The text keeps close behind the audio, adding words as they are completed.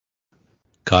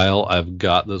Kyle, I've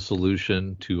got the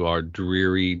solution to our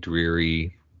dreary,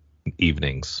 dreary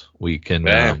evenings. We can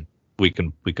Bam. we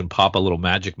can pop a little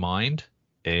magic mind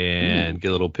Ooh. and get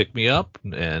a little pick me up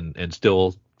and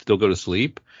still go to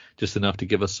sleep, just enough to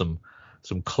give us some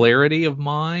clarity of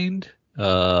mind,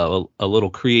 a little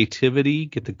creativity,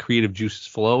 get the creative juices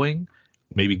flowing,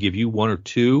 maybe give you one or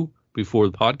two before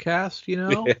the podcast,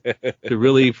 to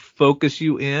really focus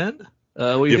you in.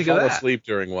 What do you You think of fall that? asleep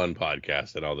during one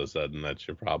podcast, and all of a sudden that's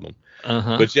your problem.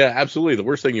 Uh-huh. But yeah, absolutely. The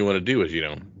worst thing you want to do is,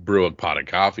 brew a pot of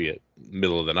coffee at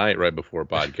middle of the night right before a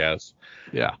podcast.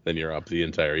 Yeah. Then you're up the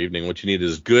entire evening. What you need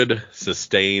is good,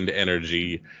 sustained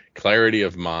energy, clarity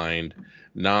of mind,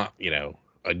 not,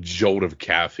 a jolt of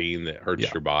caffeine that hurts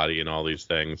Yeah. your body and all these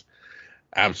things.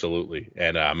 Absolutely.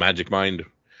 And Magic Mind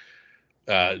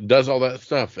does all that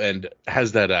stuff and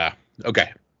has that.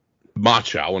 Okay,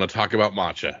 matcha. I want to talk about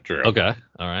matcha, Drew. Okay.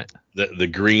 All right. The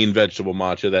green vegetable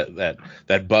matcha,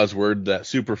 that buzzword, that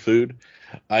superfood.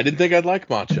 I didn't think I'd like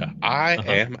matcha. I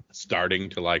Uh-huh. am starting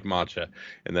to like matcha,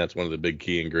 and that's one of the big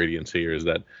key ingredients here is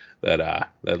that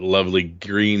lovely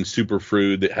green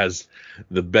superfood that has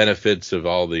the benefits of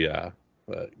all the uh,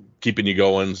 keeping you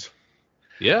goings.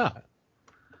 Yeah.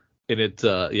 And it's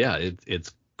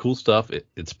cool stuff.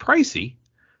 It's pricey,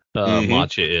 Mm-hmm.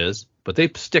 matcha is, but they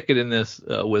stick it in this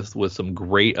with some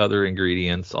great other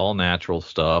ingredients, all natural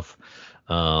stuff.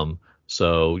 But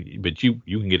you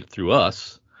can get it through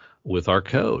us with our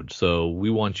code. So we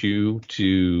want you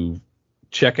to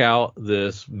check out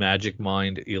this Magic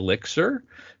Mind elixir.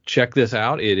 Check this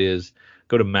out. It is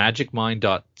Go to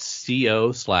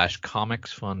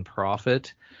magicmind.co/comics fun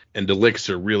profit. And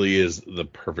elixir really is the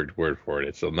perfect word for it.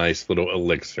 It's a nice little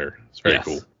elixir. It's very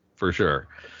cool. Yes, for sure.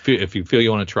 If you feel you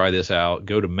want to try this out,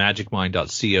 go to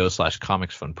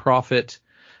magicmind.co/comics fun profit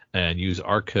and use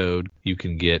our code. You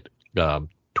can get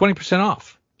 20%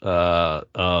 off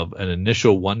of an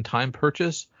initial one-time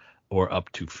purchase or up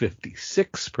to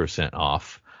 56%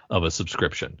 off of a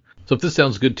subscription. So if this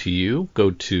sounds good to you,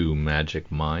 go to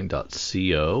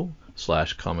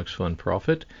magicmind.co/comics fun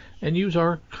profit and use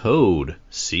our code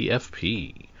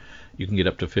CFP. You can get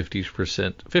up to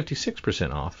 50%,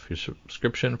 56% off your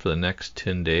subscription for the next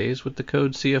 10 days with the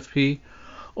code CFP,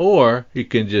 or you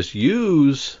can just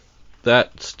use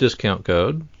that discount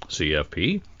code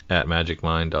CFP at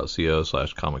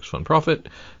magicmind.co/comics fun profit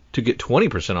to get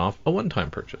 20% off a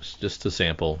one-time purchase. Just to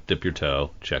sample, dip your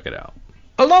toe, check it out.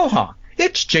 Aloha!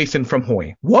 It's Jason from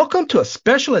Hawaii. Welcome to a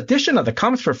special edition of the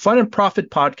Comics for Fun and Profit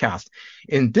podcast.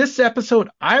 In this episode,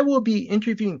 I will be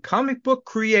interviewing comic book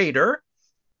creator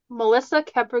Melissa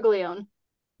Capriglione.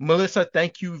 Melissa.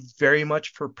 Thank you very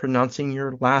much for pronouncing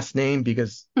your last name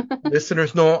because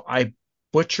listeners know I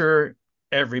butcher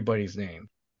everybody's name.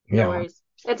 No Yeah, worries.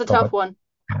 It's a so, tough but one.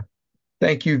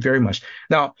 thank you very much.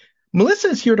 Now, Melissa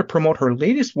is here to promote her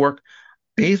latest work,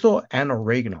 Basil and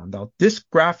Oregano. Now, this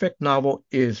graphic novel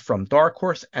is from Dark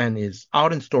Horse and is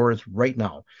out in stores right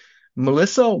now.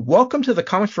 Melissa, welcome to the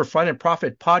Comics for Fun and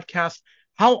Profit podcast.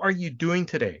 How are you doing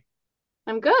today?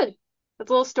 I'm good. It's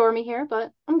a little stormy here,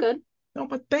 but I'm good. No,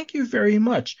 but thank you very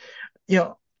much. You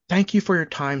know, thank you for your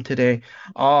time today.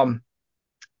 Um,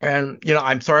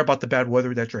 I'm sorry about the bad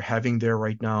weather that you're having there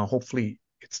right now. Hopefully,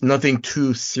 it's nothing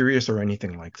too serious or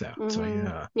anything like that. So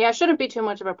yeah, Yeah, it shouldn't be too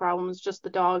much of a problem. It's just the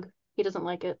dog. He doesn't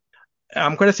like it.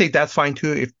 I'm gonna say that's fine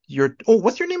too. If you're,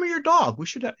 what's your name of your dog? We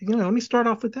should, let me start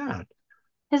off with that.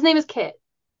 His name is Kit.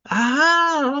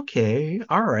 Ah, okay,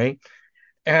 all right.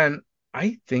 And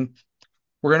I think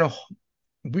we're gonna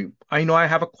I know I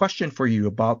have a question for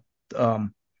you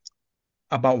um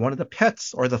about one of the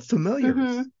pets or the Mm-hmm.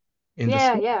 familiars in the Yeah,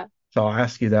 story. yeah. So I'll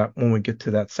ask you that when we get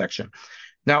to that section.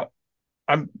 Now,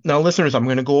 listeners, I'm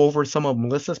gonna go over some of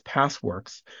Melissa's past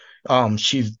works.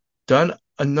 She's done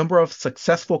a number of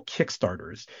successful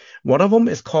Kickstarters. One of them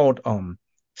is called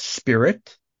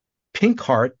Spirit, Pink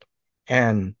Heart,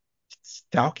 and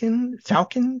Falcon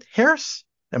Hairs.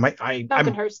 Am I'm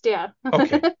Falconhurst, yeah.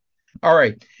 okay. All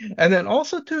right. And then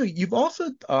also too, you've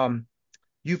also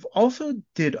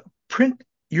did print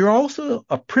you're also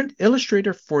a print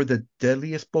illustrator for the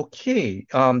Deadliest Bouquet.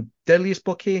 Deadliest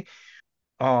Bouquet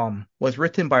was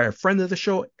written by a friend of the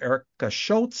show, Erica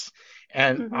Schultz.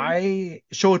 And hmm I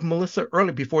showed Melissa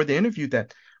earlier before the interview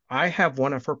that I have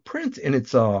one of her prints, and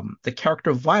it's the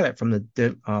character Violet from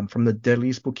the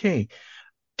Deadliest Bouquet.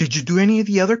 Did you do any of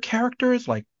the other characters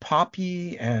like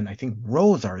Poppy and I think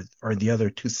Rose are the other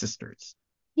two sisters?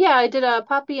 Yeah, I did a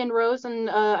Poppy and Rose, and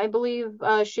I believe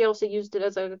she also used it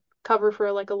as a cover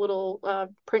for like a little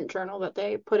print journal that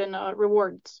they put in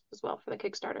rewards as well for the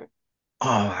Kickstarter.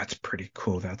 Oh, that's pretty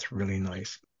cool. That's really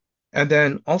nice. And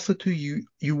then also too,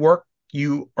 you work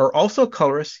you are also a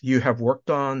colorist. You have worked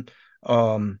on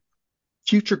um,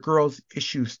 Future Girls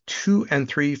issues 2 and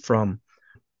 3 from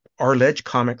Arledge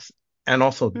Comics, and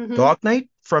also Mm-hmm. Dog Night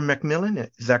from Macmillan.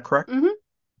 Is that correct? Mm-hmm.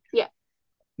 Yeah.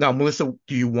 Now, Melissa,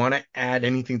 do you want to add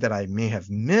anything that I may have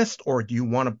missed, or do you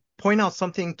want to point out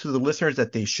something to the listeners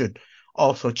that they should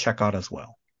also check out as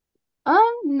well?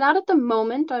 Not at the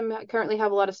moment. I currently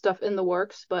have a lot of stuff in the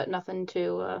works, but nothing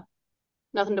to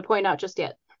point out just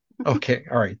yet. Okay,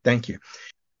 all right, thank you.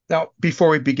 Now, before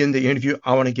we begin the interview,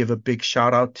 I want to give a big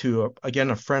shout out to, again,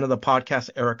 a friend of the podcast,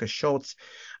 Erica Schultz.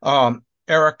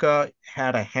 Erica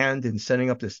had a hand in setting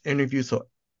up this interview. So,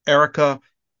 Erica,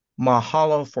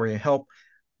 mahalo for your help.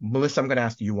 Melissa, I'm going to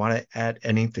ask, do you want to add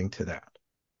anything to that?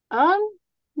 Um,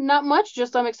 Not much.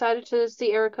 Just I'm excited to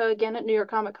see Erica again at New York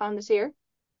Comic Con this year.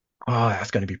 Oh, that's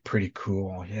going to be pretty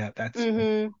cool. Yeah, that's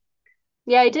Mm-hmm.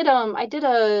 Yeah, I did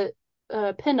a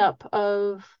pinup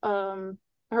of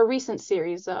her recent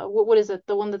series. What is it?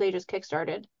 The one that they just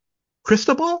kickstarted.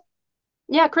 Cristobal?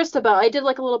 Yeah, Christabel. I did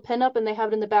like a little pinup, and they have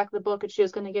it in the back of the book, and she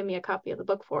was going to give me a copy of the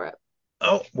book for it.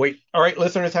 Oh, wait. All right,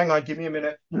 listeners, hang on. Give me a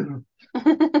minute.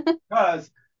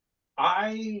 Because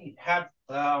I have,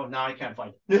 oh, now I can't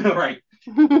find it. Right.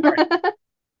 All right.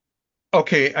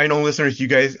 Okay, I know listeners, you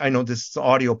guys, I know this is an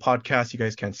audio podcast, you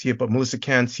guys can't see it, but Melissa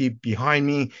can see behind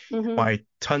me Hmm. my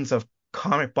tons of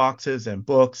comic boxes and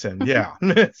books, and yeah.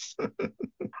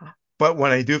 But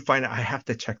when I do find it, I have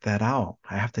to check that out.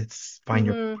 I have to find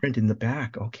your Hmm. print in the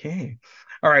back. Okay.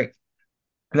 All right.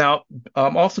 Now,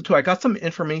 also too, I got some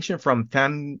information from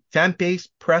fan base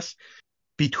press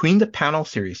between the panel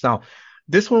series. Now,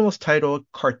 this one was titled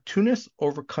Cartoonist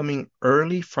Overcoming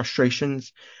Early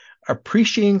Frustrations,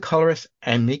 Appreciating Colorists,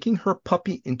 and Making Her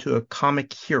Puppy into a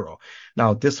Comic Hero.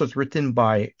 Now, this was written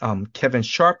by Kevin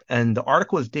Sharp, and the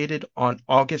article is dated on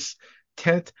August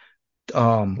 10th,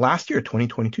 last year,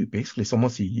 2022. Basically, it's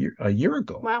almost a year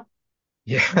ago. Wow.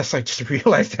 Yes, I just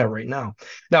realized that right now.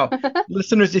 Now,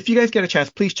 listeners, if you guys get a chance,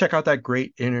 please check out that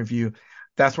great interview.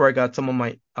 That's where I got some of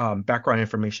my background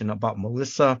information about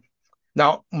Melissa.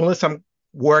 Now, Melissa,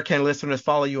 where can listeners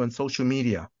follow you on social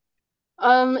media?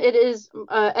 It is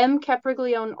M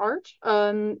Capriglione Art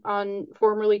on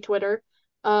formerly Twitter,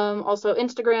 also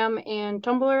Instagram and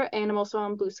Tumblr, and I'm also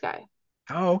on Blue Sky.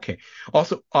 Oh, okay.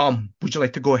 Also, would you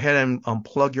like to go ahead and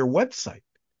plug your website?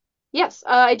 Yes,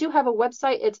 I do have a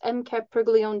website. It's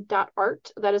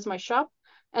mcapriglione.art. That is my shop.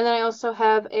 And then I also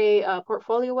have a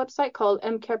portfolio website called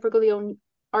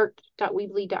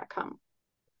mcapriglioneart.weebly.com.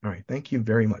 All right, thank you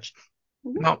very much.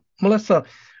 Mhm. Now, Melissa,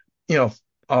 you know,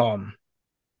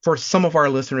 for some of our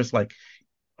listeners, like,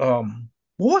 what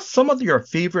was some of your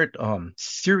favorite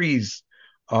series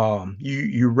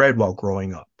you read while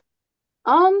growing up?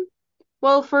 Um,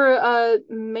 well, for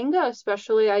manga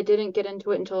especially, I didn't get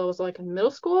into it until I was like in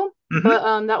middle school. Hmm.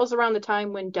 But that was around the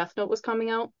time when Death Note was coming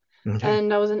out, Okay.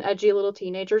 and I was an edgy little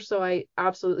teenager, so I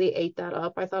absolutely ate that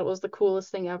up. I thought it was the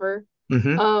coolest thing ever.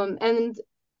 Hmm. And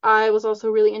I was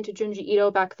also really into Junji Ito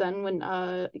back then when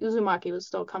Uzumaki was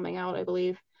still coming out, I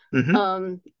believe.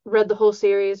 Hmm. Read the whole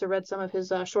series or read some of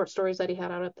his short stories that he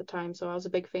had out at the time, so I was a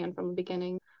big fan from the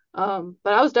beginning. But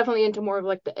I was definitely into more of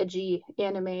like the edgy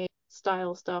anime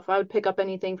style stuff. I would pick up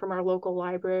anything from our local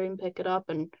library and pick it up,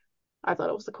 and I thought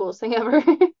it was the coolest thing ever.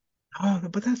 Oh,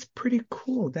 but that's pretty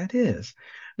cool. That is.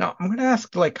 Now, I'm gonna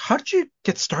ask, like, how did you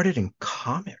get started in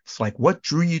comics? Like, what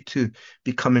drew you to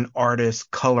become an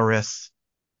artist, colorist?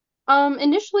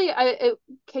 Initially, it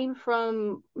came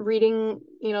from reading,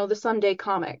 the Sunday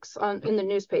comics on in the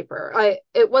newspaper.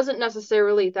 It wasn't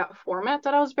necessarily that format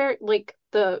that I was very like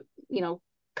the,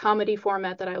 comedy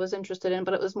format that I was interested in,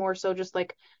 but it was more so just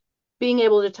like being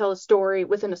able to tell a story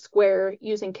within a square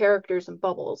using characters and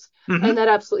bubbles. And Hmm. that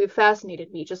absolutely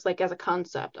fascinated me, just like as a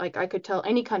concept. Like I could tell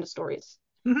any kind of stories.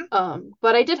 Hmm.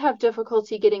 But I did have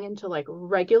difficulty getting into like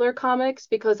regular comics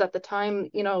because at the time,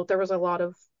 there was a lot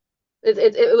of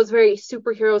it was very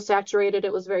superhero saturated.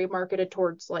 It was very marketed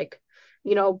towards like,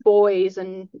 boys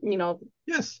and,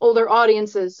 Yes. older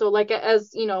audiences. So like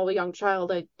as, a young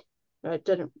child, I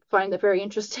didn't find that very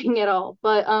interesting at all.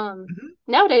 But Hmm.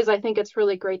 nowadays I think it's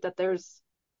really great that there's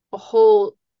a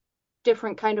whole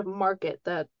different kind of market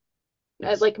that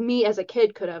Yes. like me as a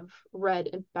kid could have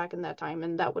read back in that time,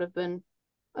 and that would have been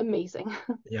amazing.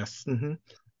 Yes.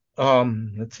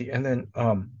 Let's see. And then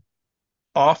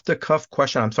off the cuff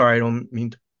question. I'm sorry, I don't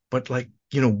mean to, but like,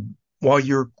 while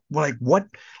you're like,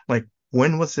 like,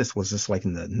 when was this? Was this like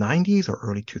in the 90s or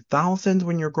early 2000s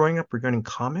when you're growing up regarding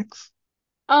comics?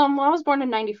 Well, I was born in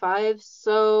 95,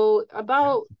 so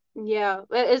about, yeah,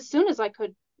 as soon as I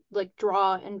could like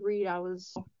draw and read, I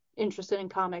was interested in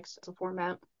comics as a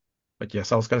format. But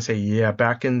yes, I was gonna say, yeah,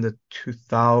 back in the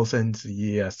 2000s,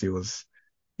 yes, it was,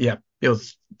 yeah, it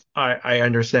was. I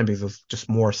understand because it was just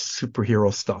more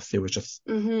superhero stuff. It was just,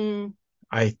 Hmm.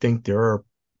 I think there are.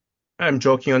 I'm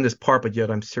joking on this part, but yet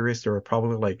I'm serious. There are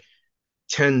probably like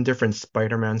 10 different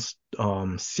Spider-Man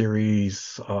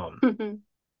series,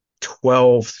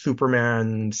 12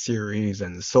 Superman series,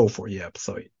 and so forth. Yep.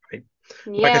 So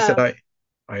like I said, Yeah.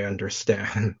 I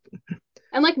understand.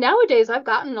 And like nowadays, I've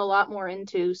gotten a lot more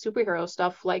into superhero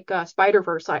stuff, like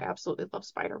Spider-Verse. I absolutely love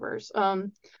Spider-Verse.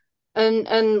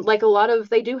 And like a lot of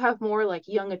they do have more like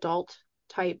young adult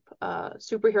type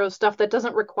superhero stuff that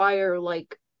doesn't require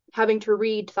like having to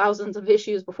read thousands of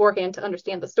issues beforehand to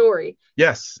understand the story.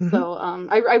 Yes. Mhm. So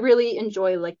I really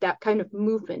enjoy like that kind of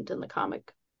movement in the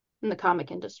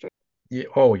comic industry. Yeah,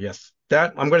 oh yes.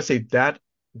 That I'm gonna say that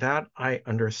I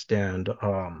understand.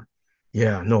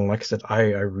 Yeah, no, like I said, I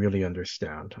really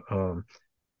understand.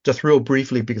 Just real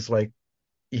briefly because like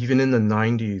even in the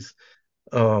 90s,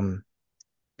 um,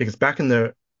 because back in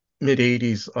the mid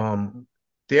 80s,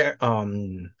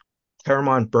 the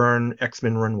Claremont Byrne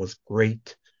X-Men run was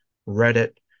great. Read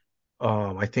it.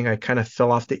 I think I kind of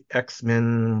fell off the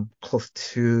X-Men close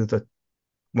to the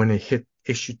when it hit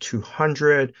issue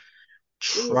 200.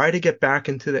 Jeez. Try to get back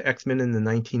into the X-Men in the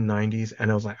 1990s,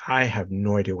 and I was like, I have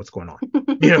no idea what's going on.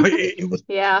 You know, it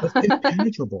Yeah. was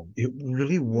impenetrable. It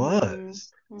really Hmm.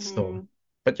 was. So, Hmm.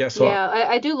 but yeah, so Yeah,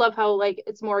 I do love how like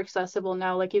it's more accessible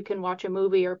now. Like you can watch a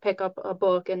movie or pick up a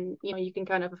book and you know you can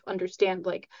kind of understand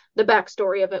like the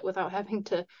backstory of it without having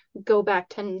to go back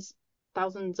tens,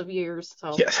 thousands of years.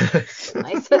 So yes. it's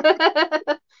nice.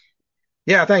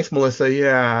 Yeah, thanks, Melissa.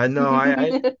 Yeah, no, I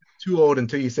In too old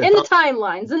until you said the thousand.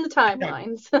 timelines, in the Yeah,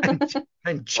 timelines. I'm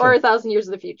I'm Or joking. 1,000 years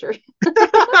of the future.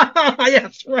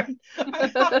 Yes, right.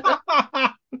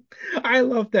 I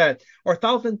love that. Or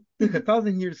thousand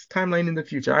years timeline in the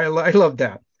future. I love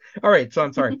that. All right, so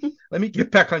I'm sorry. Let me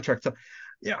get back on track. So,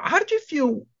 yeah, how did you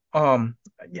feel?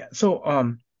 Yeah.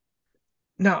 So,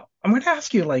 now I'm going to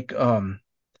ask you, like,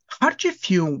 how did you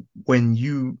feel when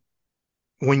you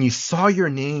saw your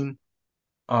name,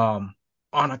 um,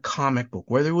 on a comic book,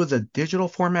 whether it was a digital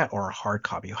format or a hard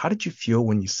copy? How did you feel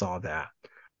when you saw that?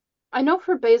 I know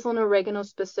for Basil and Oregano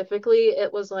specifically,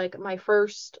 it was like my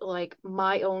first like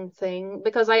my own thing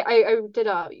because I did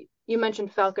you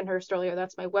mentioned Falconhurst earlier,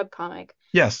 that's my webcomic.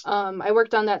 Yes. I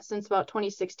worked on that since about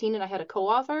 2016 and I had a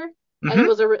co-author and it Mm-hmm.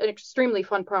 was an extremely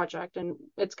fun project and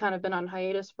it's kind of been on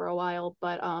hiatus for a while,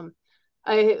 but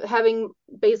I having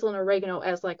Basil and Oregano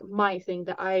as like my thing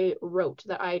that I wrote,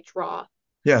 that I draw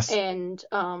Yes. and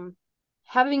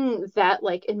having that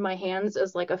like in my hands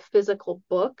as like a physical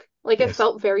book, like it Yes.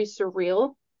 felt very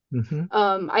surreal. Mm-hmm.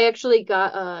 I actually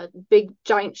got a big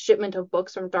giant shipment of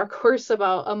books from Dark Horse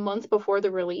about a month before the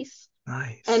release. And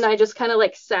Nice. I just kind of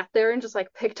like sat there and just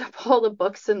like picked up all the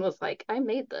books and was like, I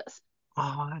made this.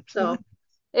 Oh, that's nice.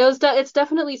 So it's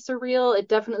definitely surreal. It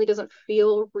definitely doesn't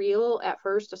feel real at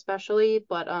first, especially,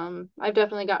 but I've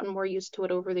definitely gotten more used to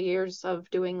it over the years of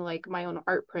doing like my own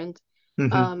art print.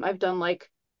 Mm-hmm. I've done like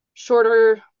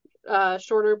shorter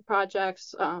shorter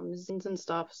projects, zines and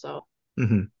stuff. So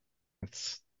Mm-hmm.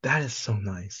 That is so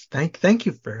nice. Thank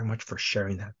you very much for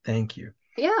sharing that. Thank you.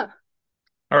 yeah.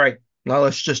 All right. Now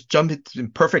let's just jump into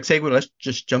perfect segue. Let's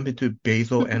just jump into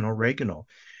basil and oregano.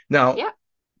 Now, Yeah.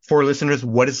 for listeners,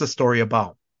 what is the story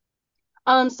about?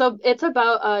 So it's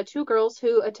about two girls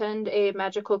who attend a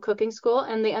magical cooking school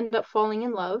and they end up falling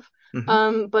in love.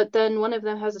 Mm-hmm. But then one of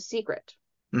them has a secret,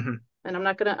 Mm-hmm. and I'm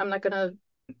not gonna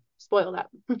spoil No,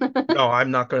 that.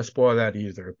 I'm not going to spoil that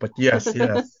either. But yes,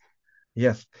 yes,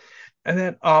 yes. And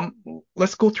then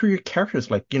let's go through your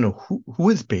characters. Like, who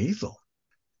is Basil?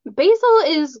 Basil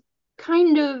is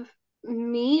kind of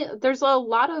me. There's a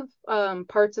lot of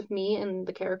parts of me in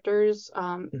the characters.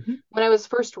 Mm-hmm. When I was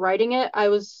first writing it, I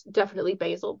was definitely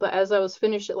Basil, but as I was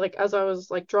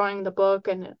like drawing the book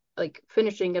and like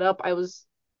finishing it up, I was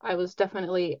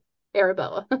definitely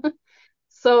Arabella.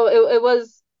 So it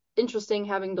was interesting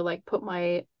having to like put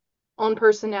my own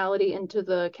personality into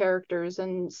the characters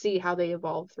and see how they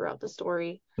evolve throughout the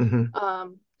story. Mm-hmm.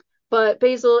 Um, but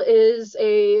Basil is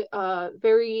a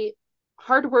very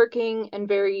hardworking and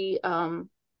very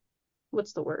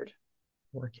what's the word?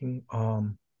 Working.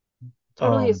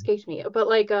 Totally Um. escaped me. But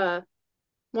like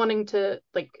wanting to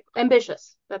like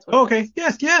ambitious. That's what it Okay. was.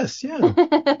 Yes. Yes.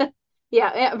 Yeah.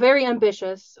 Yeah, very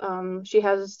ambitious. She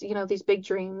has, you know, these big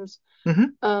dreams.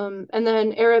 Mm-hmm. And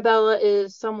then Arabella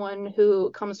is someone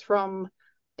who comes from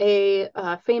a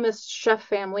famous chef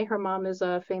family. Her mom is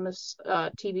a famous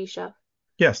TV chef.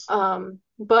 Yes.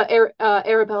 But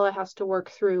Arabella has to work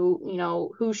through, you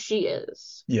know, who she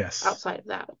is Yes. outside of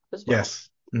that as well. Yes.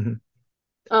 Mm-hmm.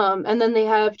 And then they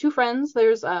have two friends.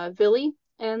 There's Billy,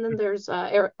 and then there's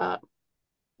Addie.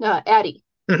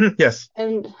 Yes.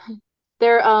 And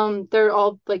they're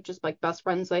all like just like best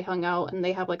friends. They hung out and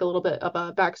they have like a little bit of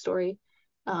a backstory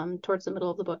towards the middle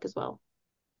of the book as well.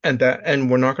 And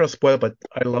we're not going to spoil, but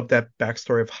I love that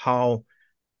backstory of how,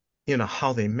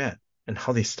 how they met and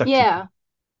how they stuck together. Yeah.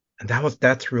 And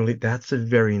that's very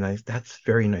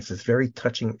nice. It's very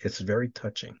touching. It's very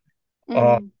touching.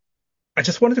 Uh, Hmm. I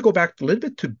just wanted to go back a little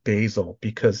bit to Basil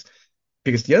because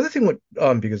the other thing with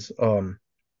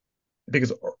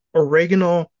because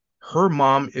Oregano, her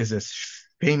mom is this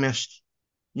famous,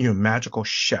 magical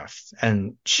chef,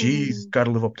 and she's Hmm. got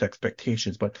to live up to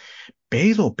expectations. But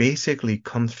Basil basically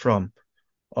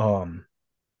um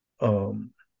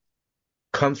um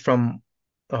comes from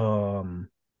um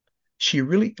she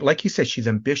really, like you said, she's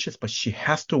ambitious, but she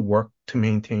has to work to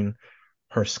maintain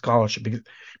her scholarship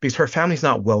because her family's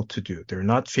not well to do. They're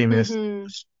not famous. Hmm.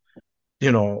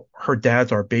 Her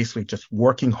dads are basically just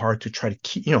working hard to try to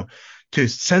keep, to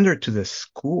send her to this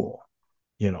school,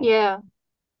 you know, Yeah.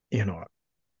 you know,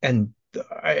 and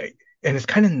I and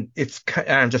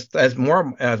I'm just as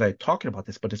more as I talking about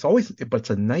this, but it's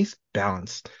a nice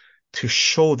balance to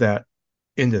show that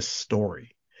in this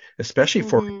story, especially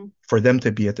for Hmm. them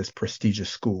to be at this prestigious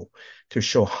school, to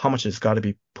show how much has got to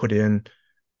be put in,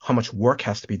 how much work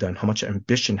has to be done, how much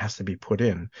ambition has to be put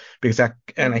in, because that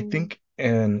and I Hmm. think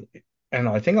and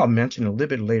I think I'll mention a little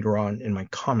bit later on in my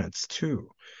comments too,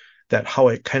 that how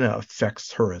it kind of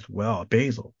affects her as well,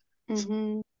 Basil.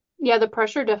 Hmm. Yeah, the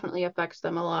pressure definitely affects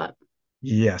them a lot.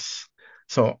 Yes.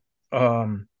 So,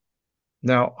 um,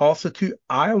 now also too,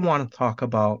 I want to talk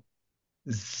about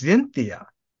Cynthia,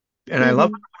 and I love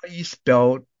Hmm. how you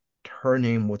spelled her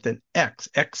name with an X,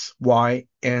 Xynthia.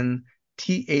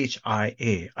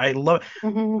 I love. How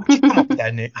did you come up with Hmm.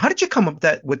 that name? How did you come up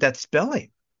with that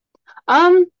spelling?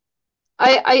 Um,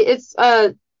 I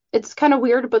it's kind of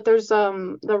weird, but there's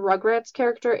the Rugrats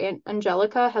character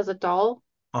Angelica has a doll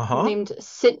Uh-huh. named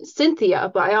Cynthia,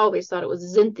 but I always thought it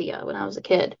was Xynthia when I was a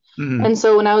kid. Mm-hmm. And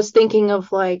so when I was thinking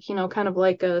of like, kind of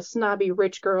like a snobby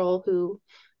rich girl who,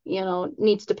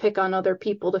 needs to pick on other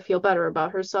people to feel better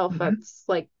about herself, Mm-hmm. that's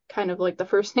like kind of like the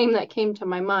first name that came to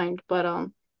my mind. But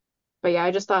yeah,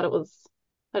 I just thought it was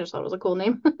a cool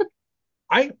name.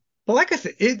 I but like I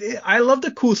said, I love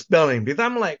the cool spelling because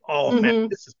I'm like, oh man, Hmm.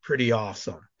 this is pretty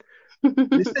awesome.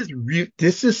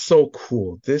 This is so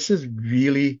cool. This is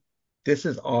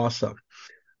awesome.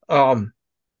 Um,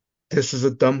 this is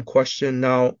a dumb question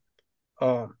now.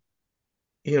 Um,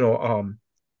 you know,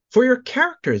 for your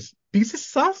characters, because it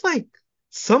sounds like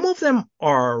some of them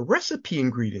are recipe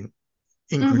ingredient.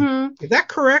 Hmm. Is that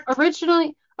correct?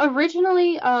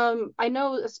 Originally, I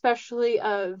know especially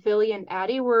Villy and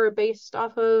Addie were based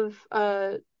off of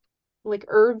like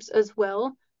herbs as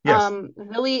well. Yes.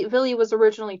 Villy was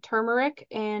originally turmeric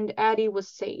and Addie was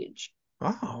sage.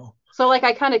 Oh. So like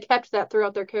I kind of kept that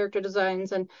throughout their character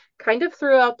designs and kind of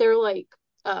throughout their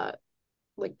uh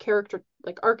like character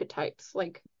like archetypes,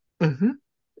 like Hmm.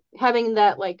 having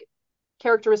that like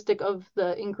characteristic of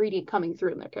the ingredient coming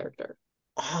through in their character.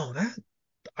 Oh, that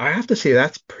I have to say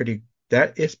that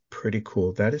is pretty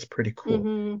cool. That is pretty cool.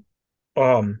 Hmm.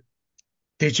 Um,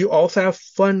 did you also have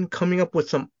fun coming up with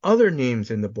some other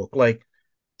names in the book, like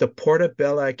the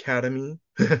Portabella Academy,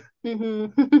 Hmm.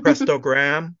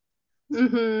 Prestogram?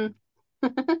 Hmm.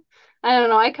 I don't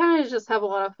know. I kind of just have a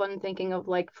lot of fun thinking of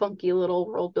like funky little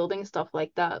world building stuff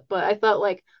like that. But I thought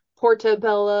like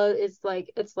Portabella is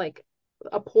like it's like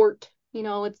a port,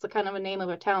 it's the kind of a name of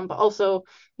a town, but also,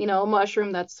 a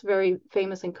mushroom that's very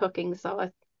famous in cooking. So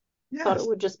I thought it Yes.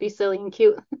 would just be silly and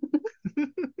cute.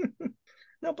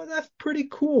 No, but that's pretty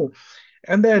cool.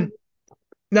 And then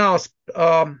now,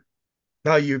 um,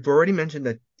 now you've already mentioned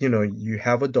that you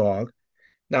have a dog.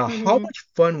 Now, how Hmm. much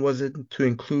fun was it to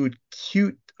include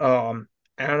cute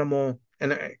animal?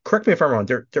 And correct me if I'm wrong.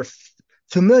 They're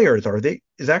familiars, are they?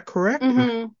 Is that correct?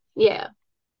 Hmm. Yeah.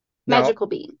 Now, Magical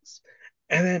beans.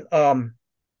 and then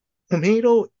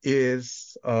Tomato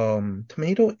is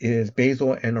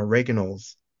Basil and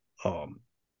Oregano's um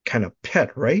kind of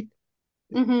pet, right?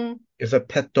 Hmm. Is a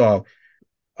pet dog.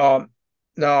 Um,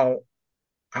 now,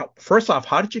 first off,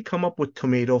 how did you come up with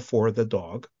Tomato for the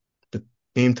dog? The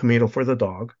name Tomato for the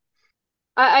dog.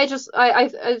 I just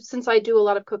since I do a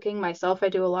lot of cooking myself, I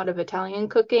do a lot of Italian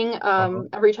cooking. Uh-huh.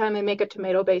 Every time I make a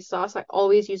tomato-based sauce, I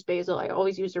always use basil, I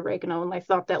always use oregano, and I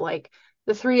thought that like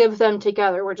the three of them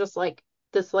together were just like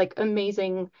this like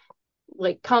amazing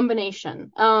like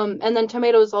combination. And then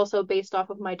tomato is also based off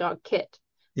of my dog Kit.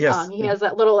 Yes. He has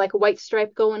that little like white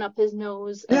stripe going up his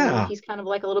nose, and Yeah. he's kind of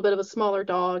like a little bit of a smaller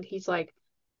dog. He's like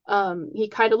He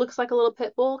kind of looks like a little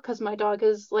pit bull because my dog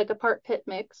is like a part pit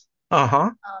mix.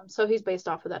 Uh-huh. So he's based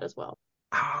off of that as well.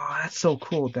 Oh, that's so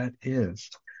cool. That is.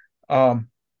 Um,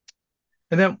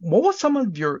 and then what was some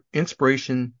of your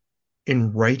inspiration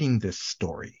in writing this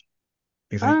story?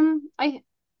 Because I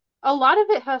A lot of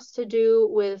it has to do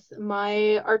with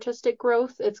my artistic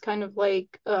growth. It's kind of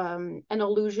like an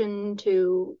allusion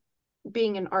to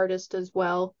being an artist as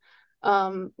well.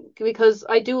 Because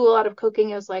I do a lot of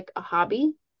cooking as like a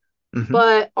hobby, hmm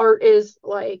but art is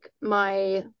like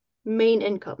my main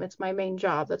income. It's my main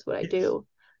job. That's what I yes. do.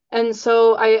 And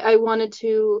so I wanted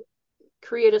to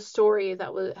create a story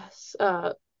that was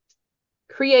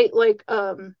create like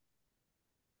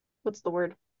what's the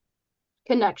word?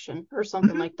 Connection or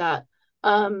something hmm like that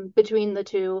between the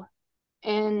two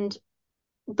and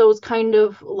those kind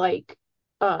of like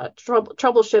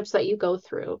troubleships that you go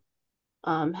through,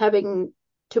 having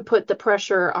to put the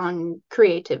pressure on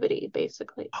creativity,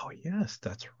 basically. Oh, yes,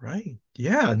 that's right.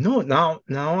 Yeah, no, now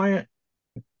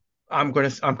I'm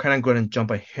kind of gonna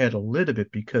jump ahead a little bit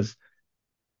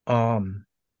um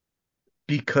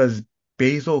because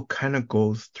Basil kind of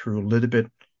goes through a little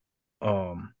bit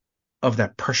um of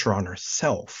that pressure on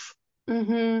herself,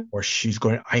 Mm-hmm. or she's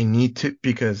going, I need to,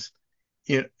 because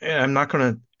and I'm not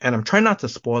gonna, and I'm trying not to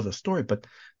spoil the story, but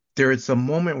there is a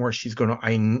moment where she's gonna,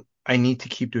 I need to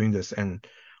keep doing this, and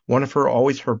one of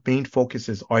her main focus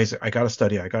is always, I gotta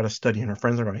study, and her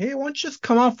friends are going, hey, why don't you just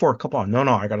come out for a couple hours? No,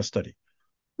 I gotta study,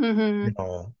 Mm-hmm.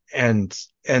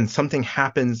 and something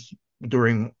happens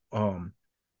during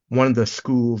one of the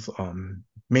school's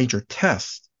major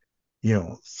tests,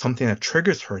 something that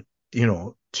triggers her,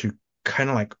 to kind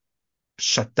of like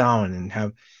shut down and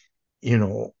have, you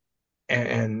know,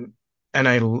 and and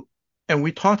I and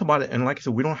we talked about it, and like I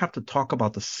said, we don't have to talk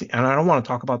about the scene, and I don't want to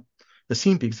talk about the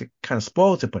scene because it kind of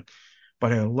spoils it, but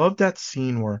I love that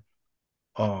scene where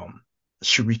um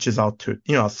she reaches out to,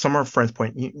 some of her friends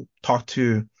point, you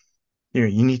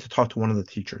need to talk to one of the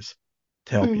teachers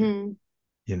to help you, Mm-hmm.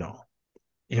 you know.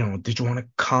 Did you want to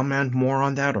comment more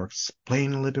on that or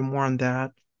explain a little bit more on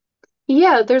that?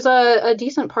 Yeah, there's a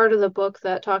decent part of the book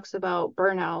that talks about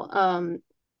burnout.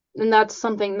 And that's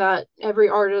something that every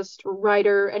artist,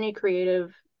 writer, any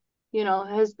creative,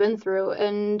 has been through.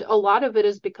 And a lot of it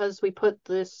is because we put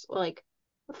this like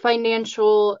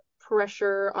financial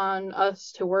pressure on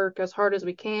us to work as hard as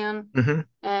we can. hmm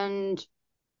And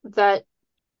that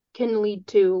can lead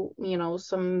to,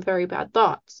 some very bad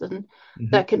thoughts and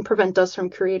hmm that can prevent us from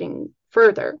creating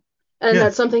further. And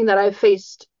that's Yes. something that I've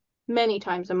faced many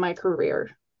times in my career,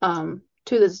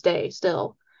 to this day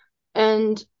still.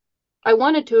 And I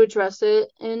wanted to address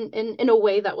it in a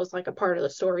way that was like a part of the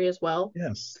story as well,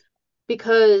 Yes.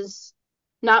 because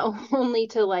not only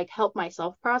to like help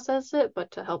myself process it,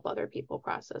 but to help other people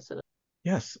process it.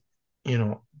 Yes. You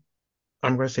know,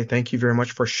 I'm going to say thank you very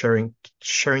much for sharing,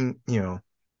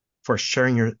 for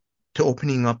sharing to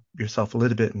opening up yourself a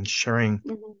little bit and sharing,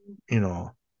 Mhm. you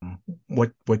know,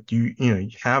 what you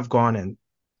have gone and,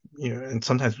 and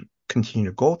sometimes continue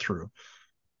to go through.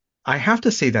 I have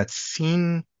to say that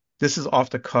scene, this is off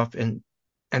the cuff, and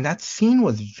that scene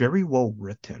was very well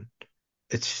written.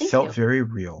 It Thank felt you. very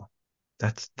real.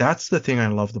 That's the thing I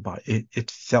loved about it.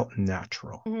 It felt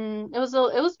natural. It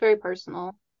was very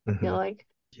personal, I feel hmm like.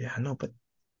 Yeah, no, but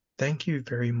thank you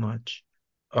very much.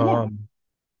 Yeah. Um,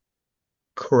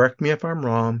 Correct me if I'm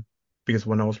wrong, because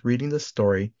when I was reading the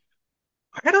story,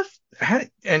 I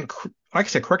had, and like I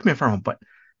said, correct me if I'm wrong, but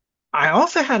I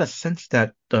also had a sense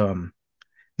that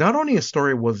not only a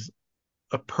story was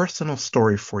a personal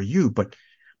story for you, but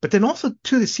then also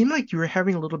too, it seemed like you were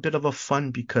having a little bit of a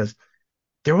fun because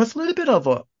there was a little bit of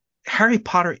a Harry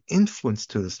Potter influence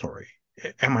to the story.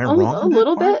 Am I wrong A on that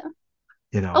little part? bit.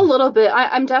 You A know, little bit.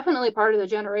 I'm definitely part of the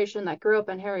generation that grew up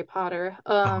in Harry Potter.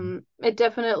 It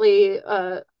definitely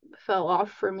fell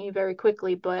off for me very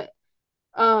quickly, but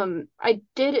I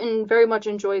did and very much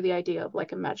enjoy the idea of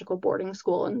like a magical boarding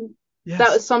school, and that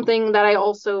yes. was something that I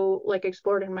also like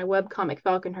explored in my webcomic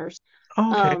Falconhurst.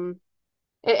 Oh, okay. Um,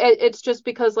 it's just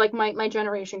because like my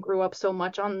generation grew up so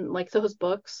much on like those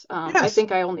books. I Yes.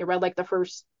 think I only read like the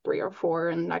first three or four,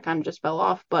 and I kind of just fell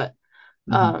off.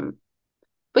 hmm Um,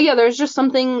 but yeah, there's just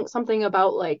something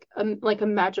about like a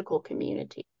magical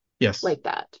community Yes. like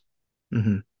that.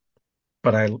 hmm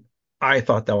But I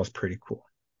thought that was pretty cool.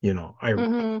 You know, I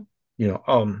Hmm. you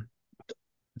know,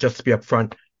 just to be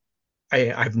upfront,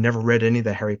 I've never read any of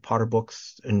the Harry Potter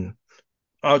books, and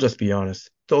I'll just be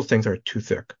honest, those things are too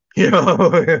thick. You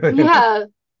know. Yeah,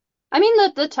 I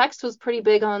mean the text was pretty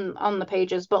big on the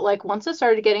pages, but like once it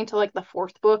started getting to like the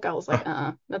fourth book, I was like,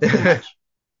 that's too much.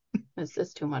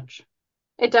 It's too much.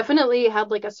 It definitely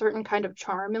had like a certain kind of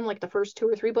charm in like the first two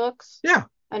or three books, Yeah.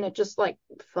 and it just like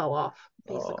fell off,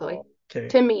 Oh, basically. okay.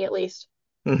 To me at least.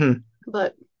 Hmm.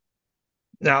 But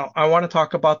Now I want to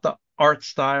talk about the art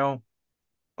style.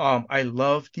 I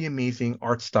love the amazing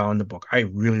art style in the book. I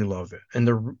really love it. And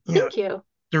thank you.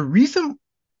 the reason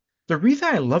the reason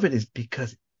I love it is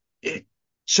because it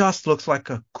just looks like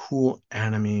a cool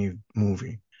anime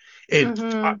movie. It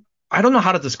Hmm. I don't know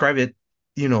how to describe it,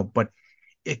 but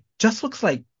it just looks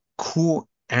like cool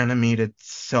animated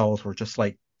cells were just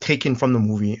like taken from the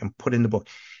movie and put in the book.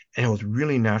 And it was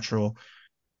really natural.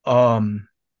 Um,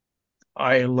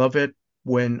 I love it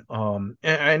when and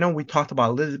I know we talked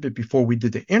about a little bit before we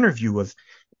did the interview was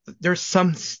there's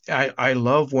some I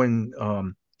love when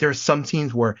there's some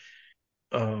scenes where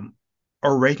um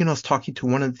Oregano's talking to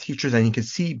one of the teachers and you can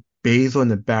see Basil in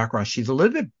the background. She's a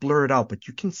little bit blurred out, but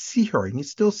you can see her and you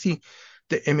still see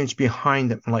the image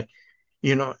behind them. Like,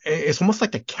 it's almost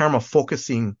like the camera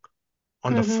focusing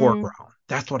on the Hmm. foreground.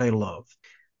 That's what I love.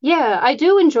 Yeah, I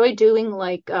do enjoy doing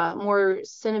like more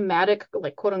cinematic,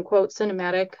 like quote unquote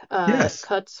cinematic Yes.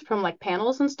 cuts from like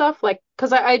panels and stuff. Like,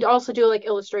 because I also do like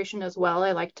illustration as well.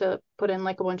 I like to put in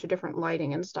like a bunch of different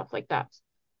lighting and stuff like that.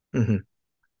 Hmm.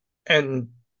 And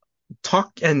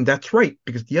and that's right,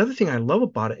 because the other thing I love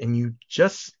about it,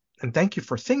 and thank you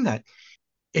for saying that,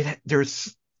 it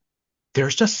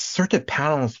there's just certain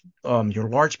panels, your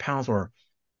large panels are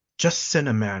just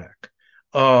cinematic.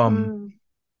 Um,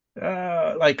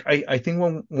 Mm, like I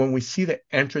think when we see the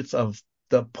entrance of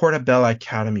the Portabella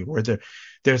Academy, where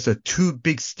there's the two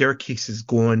big staircases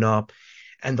going up,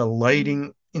 and the mm.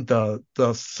 lighting, the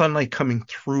sunlight coming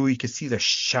through, you can see the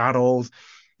shadows,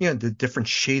 the different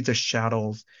shades of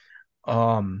shadows.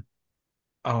 Um,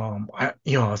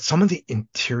 some of the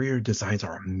interior designs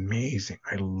are amazing.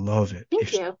 I love it. Thank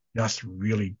It's you. just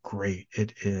really great.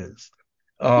 It is.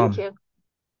 Thank Um, you.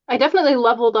 I definitely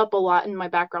leveled up a lot in my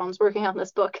backgrounds working on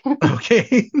this book.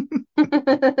 okay.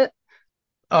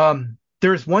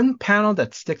 There's one panel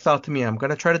that sticks out to me. I'm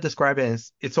gonna try to describe it.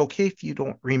 It's okay if you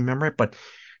don't remember it, but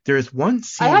there's one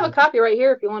I have a scene. copy right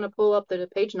here if you want to pull up the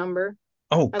page number.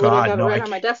 Oh I literally God, have it no, right I on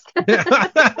my can't.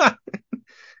 desk.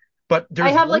 But I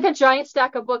there's have like one. a giant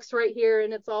stack of books right here,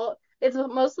 and it's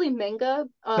mostly manga,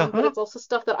 but Uh-huh. it's also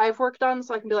stuff that I've worked on,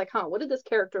 so I can be like, huh, what did this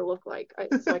character look like?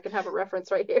 So I can have a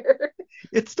reference right here.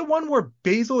 It's the one where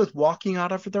Basil is walking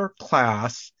out of their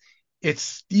class.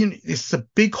 It's a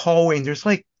big hallway, and there's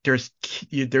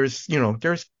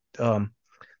um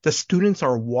the students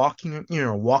are walking,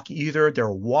 either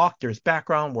there's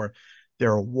background where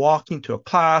they're walking to a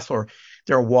class or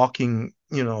they're walking,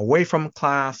 away from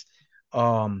class.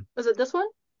 Um, Was it this one?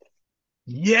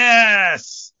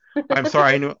 yes. I'm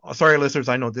sorry, sorry, listeners,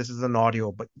 I know this is an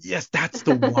audio, but yes, that's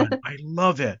the one. I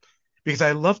love it because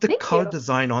I love the Thank color you.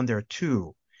 design on there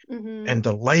too Hmm. and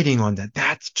the lighting on that.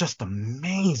 That's just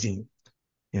amazing,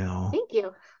 you know. Thank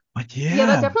you. But Yeah, that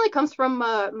yeah. definitely comes from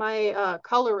my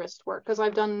colorist work because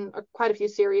I've done quite a few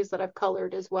series that I've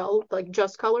colored as well, like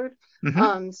just colored,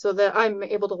 Hmm. so that I'm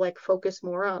able to like focus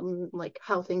more on like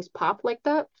how things pop like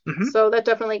that. Hmm. So that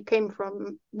definitely came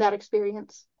from that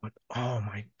experience. But oh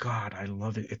my God, I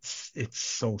love it. It's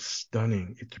so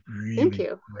stunning. It's Thank really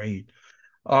you. great.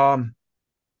 Um,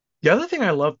 the other thing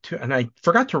I love too, and I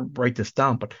forgot to write this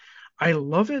down, but I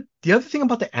love it. The other thing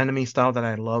about the anime style that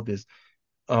I love is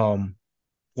um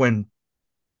when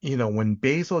when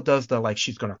Basil does the like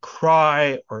she's gonna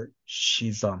cry or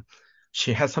she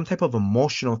has some type of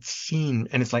emotional scene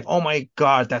and it's like, oh my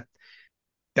God,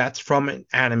 that's from an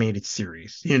animated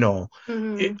series.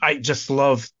 Hmm. I just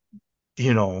love,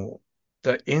 you know,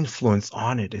 the influence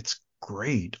on it. It's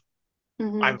great.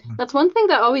 Hmm. I'm That's one thing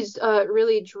that always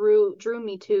really drew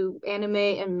me to anime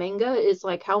and manga is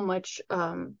like how much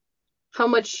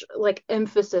like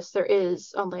emphasis there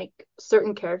is on like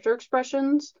certain character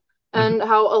expressions Mhm. and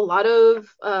how a lot of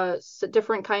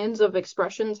different kinds of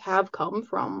expressions have come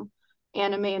from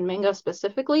anime and manga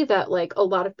specifically that like a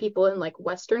lot of people in like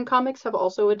Western comics have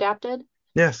also adapted.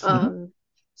 Yes. Mhm. Um,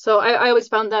 so I always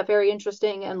found that very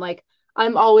interesting and like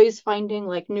I'm always finding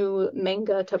like new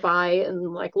manga to buy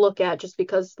and like look at just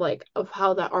because like of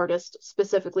how that artist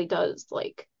specifically does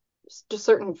like just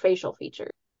certain facial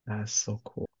features. That's so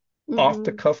cool. Off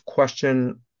the Hmm. cuff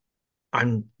question.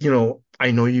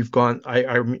 I know you've gone.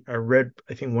 I read.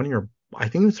 I think one of your. I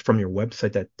think it's from your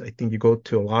website that I think you go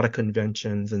to a lot of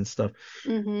conventions and stuff.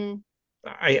 Hmm.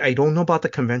 I don't know about the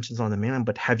conventions on the mainland,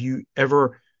 but have you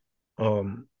ever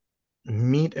um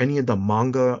meet any of the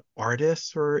manga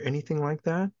artists or anything like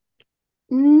that?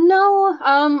 No,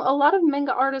 a lot of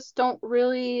manga artists don't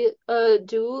really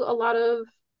do a lot of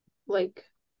like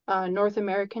North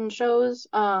American shows.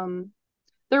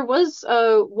 There was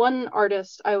one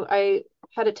artist I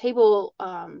had a table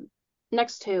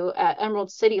next to at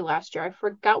Emerald City last year. I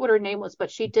forgot what her name was, but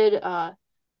she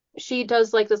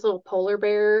does like this little polar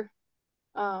bear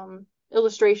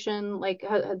illustration, like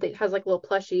has like little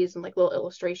plushies and like little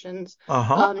illustrations.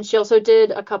 Uh-huh. She also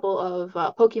did a couple of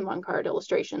Pokemon card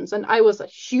illustrations, and I was a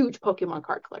huge Pokemon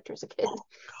card collector as a kid, Oh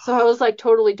so I God. was like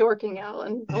totally dorking out,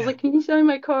 and I was Yeah. like, "Can you sign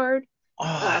my card?"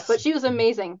 Oh, But that's she was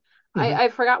amazing. hmm I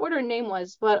forgot what her name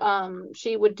was, but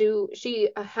she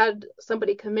had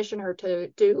somebody commission her to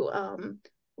do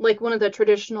like one of the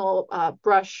traditional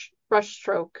brush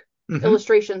stroke hmm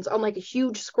illustrations on like a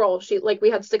huge scroll. She like we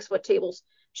had 6 foot tables.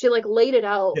 She like laid it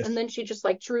out and Yes. then she just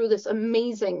like drew this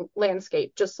amazing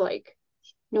landscape, just like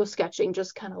no sketching,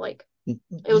 just kind of like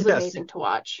it was Yes. amazing to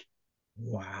watch.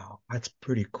 Wow. That's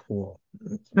pretty cool.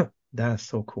 That is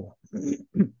so cool.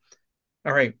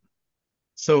 All right.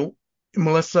 So,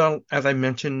 Melissa, as I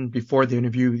mentioned before the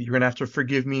interview, you're gonna have to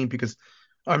forgive me because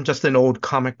I'm just an old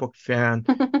comic book fan.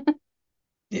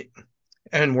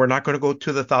 And we're not going to go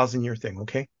to the 1,000 year thing,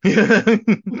 okay?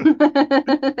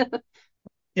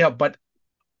 Yeah, but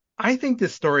I think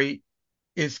this story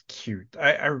is cute.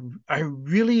 I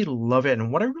really love it,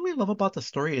 and what I really love about the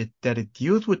story is that it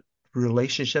deals with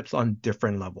relationships on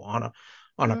different level, on a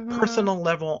Hmm. personal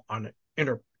level, on a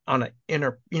inner, on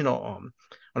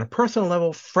a personal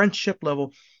level, friendship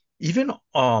level, even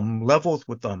levels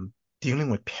with dealing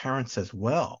with parents as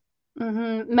well.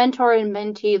 Mentor and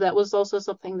mentee, that was also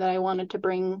something that I wanted to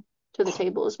bring to the Oh,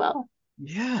 table as well.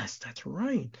 yes, that's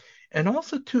right. And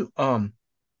also too,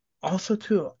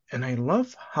 and I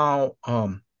love how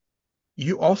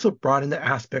you also brought in the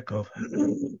aspect of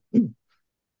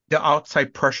the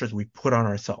outside pressures we put on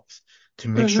ourselves to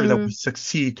make sure that we Hmm.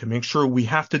 succeed, to make sure we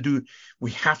have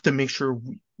to make sure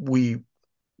we're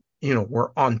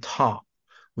on top.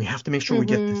 We have to make sure we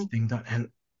get this Hmm. thing done.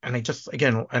 And I just,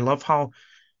 again, I love how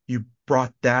you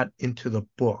brought that into the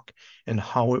book and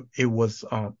how it was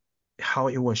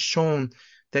shown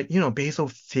that, Basil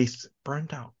faced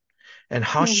burnt out and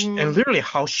Hmm. literally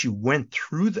how she went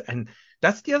through and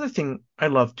that's the other thing I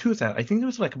love too, is that I think there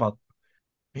was like about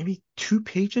maybe 2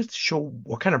 pages to show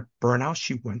what kind of burnout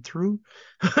she went through,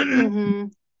 Hmm.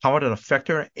 how it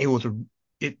affected her.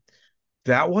 It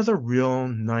that was a real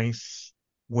nice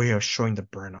way of showing the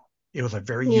burnout. It was a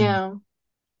very unique, Yeah.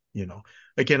 you know.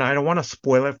 Again, I don't want to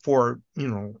spoil it for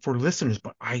listeners,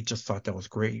 but I just thought that was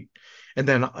great. And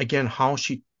then again, how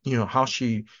she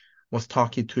was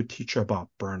talking to a teacher about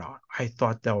burnout. I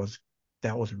thought that was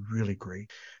really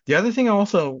great. The other thing I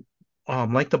also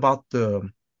liked about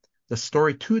the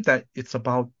story too, that it's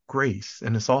about grace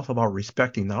and it's also about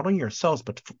respecting not only yourselves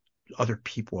but other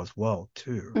people as well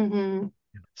too. Hmm.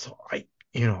 So like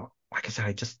I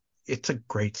said, it's a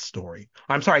great story.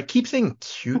 I'm sorry, I keep saying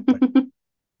cute, but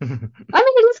I mean,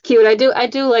 it is cute. I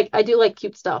do like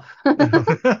cute stuff.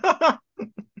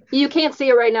 You can't see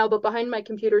it right now, but behind my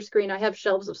computer screen, I have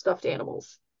shelves of stuffed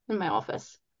animals in my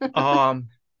office. um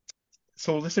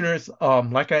so listeners,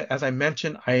 as I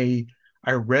mentioned, I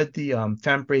read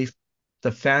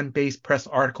the fan base press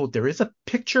article. There is a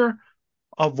picture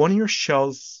of one of your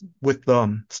shells with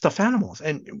stuffed animals,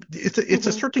 and it's a Hmm.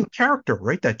 certain character,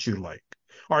 right, that you like.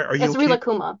 Are you It's okay?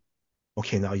 Rilakuma.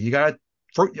 Okay, now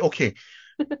okay.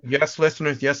 Yes,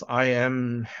 listeners, yes, I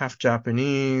am half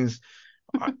Japanese.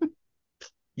 I,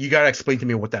 you gotta explain to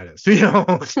me what that is.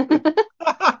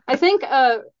 I think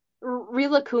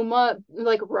Rilakuma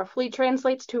like roughly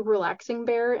translates to relaxing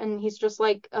bear, and he's just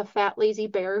like a fat, lazy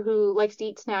bear who likes to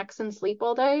eat snacks and sleep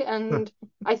all day. And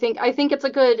I think it's a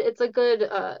good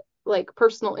like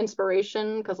personal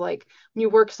inspiration because like when you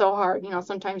work so hard,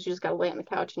 sometimes you just gotta lay on the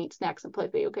couch and eat snacks and play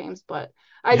video games. But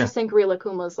I Yeah. just think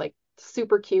Rilakuma is like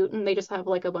super cute, and they just have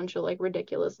like a bunch of like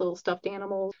ridiculous little stuffed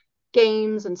animals,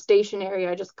 games, and stationery.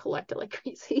 I just collect it like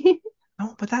crazy.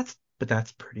 No, but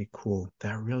that's pretty cool.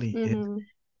 That really is. Hmm.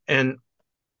 And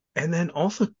and then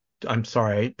also, I'm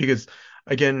sorry because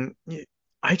again,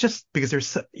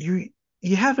 because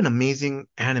you have an amazing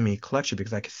anime collection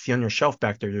because I can see on your shelf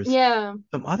back there's Yeah.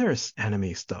 some other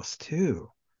anime stuffs too.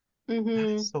 That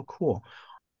is Hmm. so cool.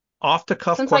 Off the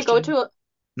cuff Since I go question. to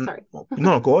sorry.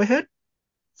 No, go ahead.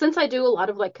 Since I do a lot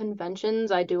of like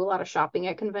conventions, I do a lot of shopping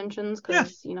at conventions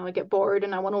Yes. because, I get bored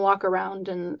and I want to walk around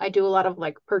and I do a lot of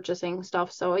like purchasing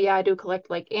stuff. So yeah, I do collect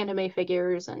like anime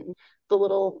figures and the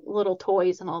little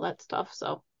toys and all that stuff.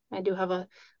 So I do have a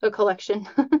collection.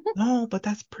 No, but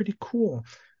that's pretty cool.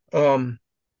 Um,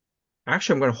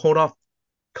 Actually, I'm going to hold off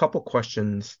a couple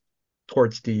questions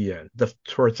towards the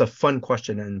fun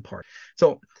question end part.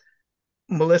 So,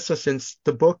 Melissa, since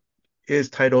the book is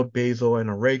titled Basil and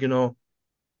Oregano,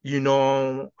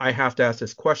 I have to ask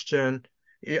this question.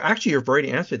 Actually, you've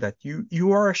already answered that.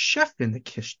 You are a chef in the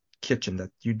kitchen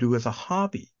that you do as a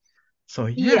hobby. So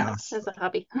yeah. Yes, as a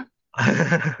hobby.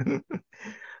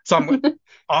 So I'm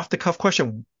off the cuff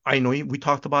question. I know we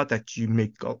talked about that you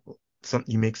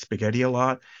make spaghetti a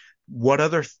lot. What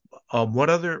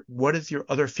is your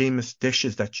other famous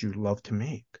dishes that you love to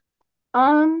make?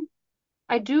 Um,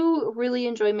 I do really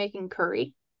enjoy making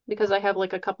curry because I have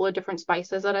like a couple of different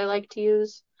spices that I like to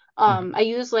use. Mhm. I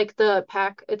use like the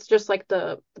pack, it's just like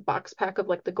the box pack of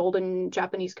like the golden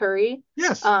Japanese curry.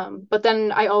 Yes. But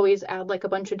then I always add like a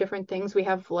bunch of different things. We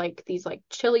have like these like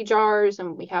chili jars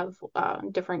and we have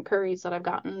different curries that I've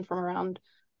gotten from around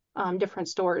different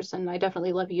stores. And I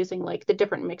definitely love using like the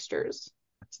different mixtures.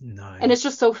 That's And it's nice.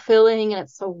 just so filling and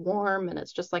it's so warm and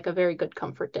it's just like a very good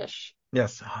comfort dish.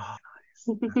 Yes. Ah,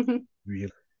 nice. That's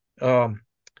really. Um,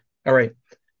 all right.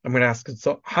 I'm gonna ask.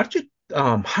 So, how did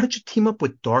you team up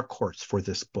with Dark Horse for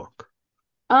this book?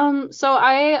 So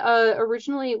I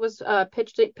originally was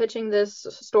pitching this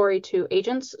story to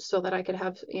agents so that I could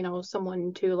have,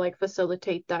 someone to like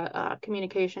facilitate that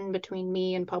communication between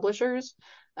me and publishers.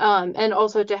 And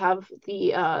also to have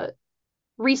the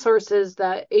resources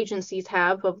that agencies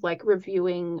have of like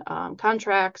reviewing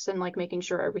contracts and like making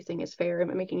sure everything is fair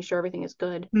and making sure everything is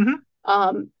good. Hmm.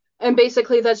 Um, and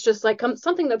basically that's just like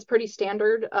something that's pretty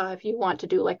standard if you want to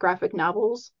do like graphic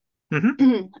novels.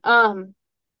 Hmm. Um,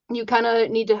 you kind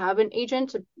of need to have an agent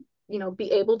to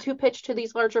be able to pitch to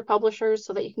these larger publishers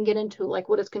so that you can get into like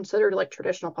what is considered like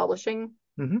traditional publishing.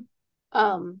 Hmm.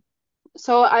 um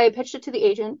so I pitched it to the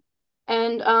agent,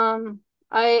 and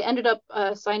I ended up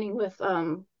signing with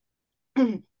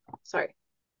sorry.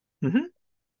 Hmm.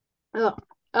 Oh.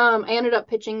 I ended up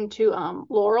pitching to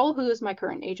Laurel, who is my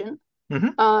current agent.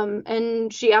 Hmm.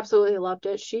 And she absolutely loved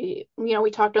it.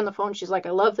 We talked on the phone. She's like,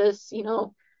 I love this,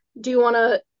 do you want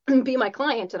to be my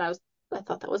client? And I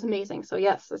thought that was amazing. So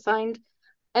yes, I signed.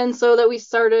 And so that we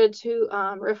started to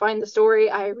refine the story.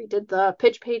 I redid the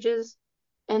pitch pages,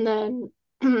 and then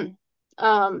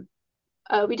um,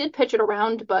 we did pitch it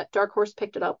around, but Dark Horse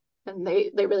picked it up, and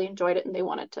they really enjoyed it, and they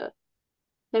wanted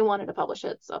to publish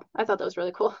it. So I thought that was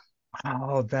really cool.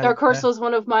 Oh, Dark Horse was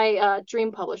one of my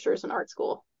dream publishers in art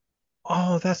school.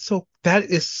 that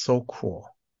is so cool.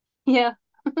 Yeah.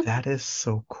 That is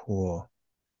so cool.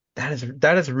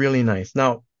 That is really nice.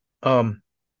 Now, um,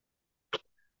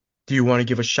 do you want to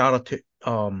give a shout out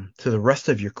to the rest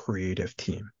of your creative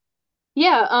team?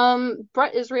 Yeah,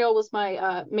 Brett Israel was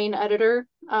my main editor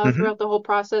Hmm. throughout the whole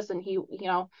process, and he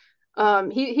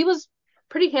was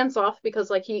pretty hands off because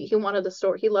like he wanted the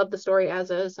story, he loved the story as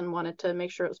is and wanted to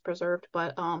make sure it was preserved,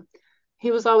 but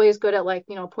he was always good at like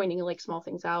pointing like small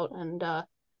things out, and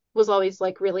was always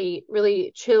like really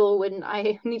really chill when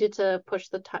I needed to push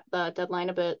the deadline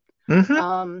a bit. Hmm.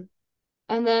 Um,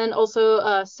 and then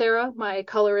also Sarah, my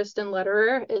colorist and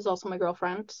letterer, is also my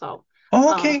girlfriend, so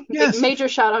Oh, okay. Yes. major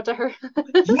shout out to her.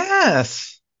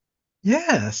 Yes.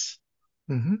 Yes.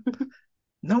 Hmm.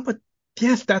 No, but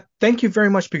yes, thank you very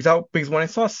much because when I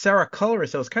saw Sarah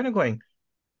colorist, I was kind of going,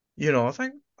 I was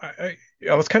like, I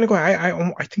was kind of going,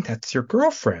 I think that's your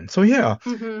girlfriend. So yeah.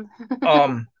 Hmm.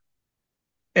 Um,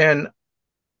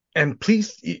 and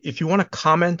please, if you want to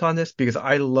comment on this, because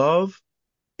I love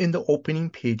in the opening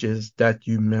pages that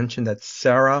you mentioned that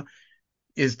Sarah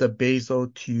is the basil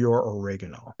to your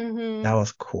oregano. That Hmm.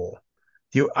 was cool.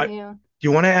 Do Yeah.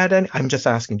 you want to add any? I'm just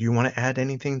asking, do you want to add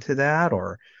anything to that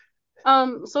or?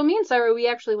 So me and Sarah, we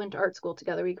actually went to art school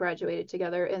together. We graduated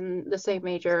together in the same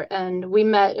major, and we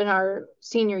met in our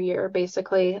senior year,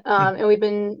 basically. And we've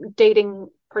been dating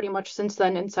pretty much since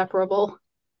then, inseparable.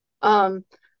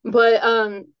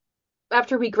 But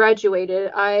after we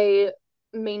graduated, I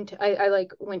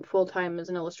like went full time as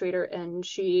an illustrator, and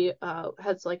she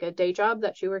has like a day job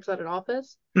that she works at an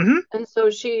office. Hmm. And so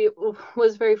she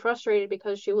was very frustrated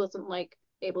because she wasn't like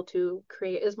able to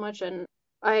create as much. And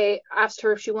I asked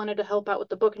her if she wanted to help out with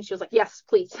the book, and she was like, "Yes,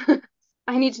 please.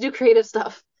 I need to do creative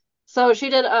stuff." So she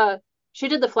did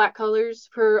the flat colors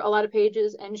for a lot of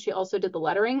pages, and she also did the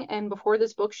lettering. And before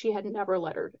this book, she had never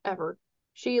lettered ever.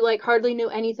 She like hardly knew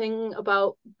anything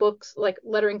about books, like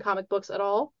lettering comic books at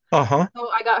all. Uh-huh. So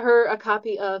I got her a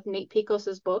copy of Nate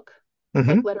Picos's book, Hmm.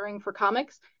 like lettering for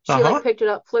comics. She like Uh-huh. picked it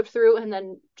up, flipped through, and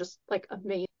then just like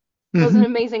amazing. Was an Hmm.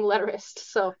 amazing letterist.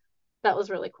 So that was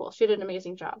really cool. She did an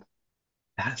amazing job.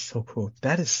 That's so cool.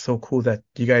 That is so cool that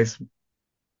you guys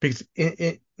because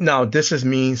now this is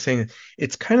me saying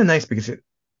it's kind of nice because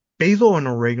basil and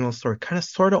oregano story kind of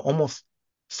sort of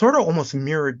almost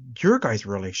mirrored your guys'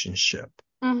 relationship.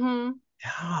 Mm-hmm.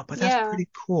 Yeah, but that's Yeah. pretty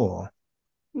cool.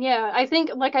 Yeah. I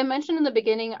think like I mentioned in the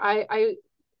beginning, I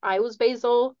I was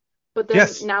Basil, but then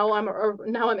Yes. now I'm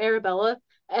Arabella,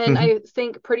 and Hmm. I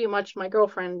think pretty much my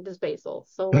girlfriend is Basil.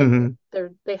 So like Hmm.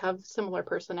 they have similar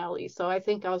personalities. So I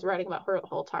think I was writing about her the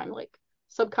whole time, like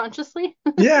subconsciously.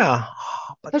 Yeah.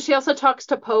 But Because she also talks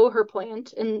to Poe, her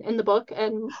plant, in the book,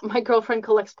 and my girlfriend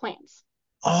collects plants.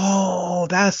 oh,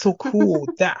 that is so cool.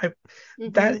 That Hmm.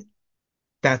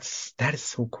 that is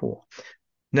so cool.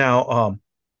 Now,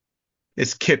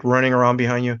 is Kit running around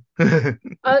behind you?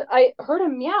 I heard a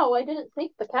meow. I didn't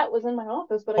think the cat was in my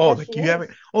office, but I Oh, guess she you have is. a,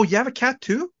 oh, you have a cat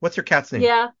too? What's your cat's name?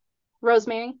 Yeah,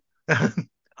 Rosemary.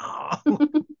 Oh,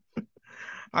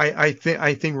 I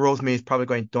think Rosemary is probably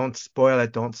going, don't spoil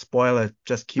it, don't spoil it.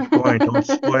 Just keep going, don't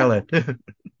spoil it.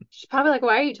 She's probably like,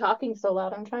 "Why are you talking so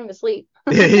loud? I'm trying to sleep."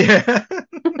 Yeah.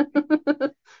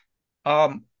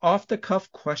 Off the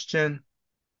cuff question,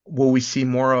 will we see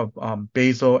more of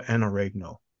Basil and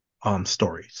Oregano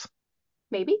stories?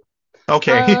 Maybe.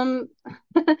 Okay. Um,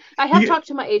 I have You, talked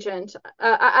to my agent.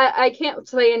 I can't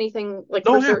say anything like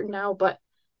for oh yeah. certain now, but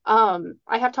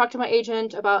I have talked to my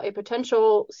agent about a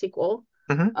potential sequel.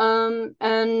 Hmm.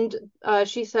 And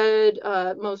she said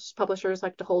most publishers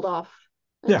like to hold off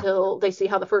Yeah. until they see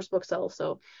how the first book sells.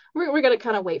 So we're gonna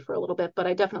kind of wait for a little bit, but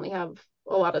I definitely have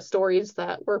a lot of stories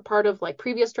that were part of like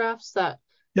previous drafts that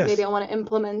maybe Yes. I want to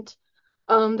implement.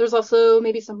 There's also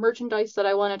maybe some merchandise that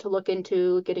I wanted to look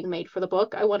into getting made for the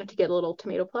book. I wanted to get a little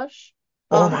tomato plush,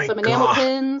 Oh my some enamel God.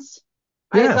 pins.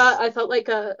 Yes. I thought like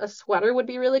a sweater would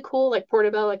be really cool, like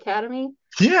Portobello Academy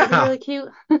would be Yeah. really cute.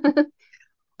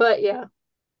 But yeah,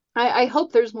 I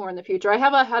hope there's more in the future. I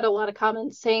have had a lot of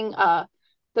comments saying that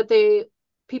they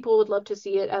people would love to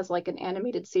see it as like an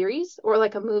animated series or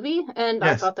like a movie, and I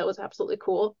Yes. thought that was absolutely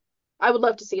cool. I would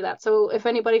love to see that. So if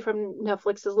anybody from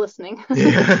Netflix is listening,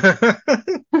 Yeah.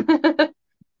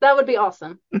 that would be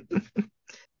awesome.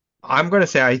 I'm gonna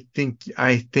say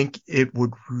I think it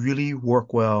would really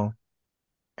work well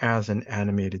as an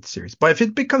animated series. But if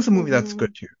it becomes a movie, that's Hmm.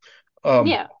 good too. Um,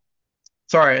 Yeah.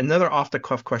 sorry, another off the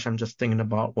cuff question I'm just thinking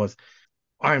about was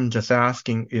I'm just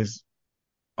asking is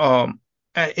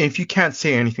if you can't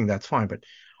say anything, that's fine, but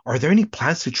are there any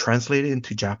plans to translate it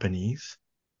into Japanese?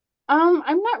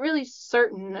 I'm not really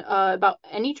certain about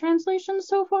any translations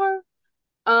so far.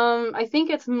 I think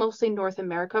it's mostly North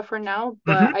America for now, Hmm.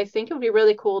 but I think it would be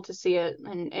really cool to see it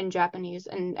in Japanese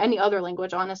and any other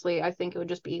language, honestly. I think it would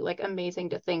just be like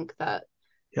amazing to think that,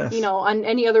 Yes. on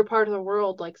any other part of the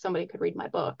world, like somebody could read my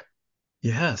book.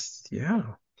 Yes. Yeah.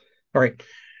 All right.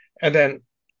 And then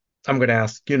I'm gonna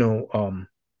ask, do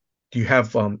you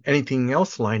have anything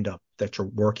else lined up that you're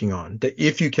working on that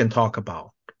if you can talk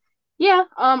about? Yeah,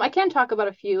 I can talk about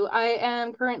a few. I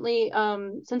am currently,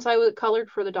 since I was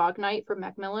colored for the Dog Knight for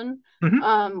Macmillan,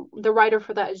 Hmm. the writer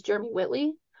for that is Jeremy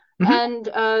Whitley. Hmm. And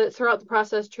throughout the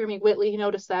process, Jeremy Whitley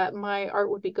noticed that my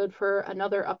art would be good for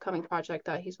another upcoming project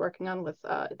that he's working on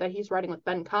that he's writing with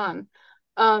Ben Kahn.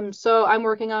 So I'm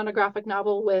working on a graphic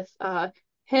novel with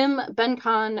him, Ben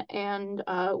Kahn, and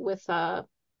with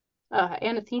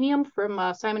Anathenium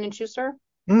from Simon and Schuster.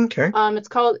 Okay. Um, it's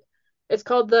called it's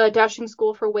called The Dashing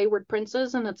School for Wayward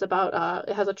Princes, and it's about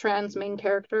it has a trans main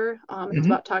character. It's Hmm.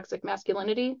 about toxic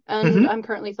masculinity, and Hmm. I'm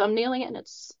currently thumbnailing it, and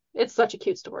it's such a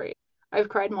cute story. I've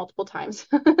cried multiple times.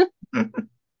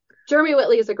 Jeremy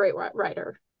Whitley is a great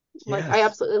writer. Like I Yes.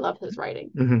 absolutely love his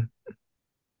writing. Hmm.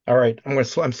 All right.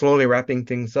 I'm slowly wrapping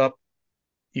things up.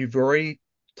 You've already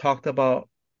talked about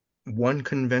one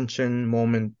convention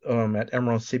moment at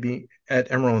Emerald City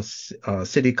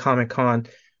Comic Con.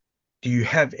 Do you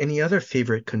have any other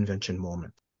favorite convention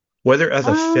moment, whether as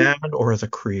a Um, fan or as a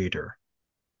creator?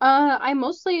 I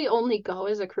mostly only go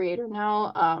as a creator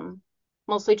now.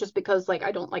 Mostly just because like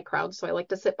I don't like crowds, so I like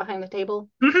to sit behind the table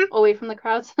Hmm. away from the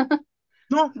crowds.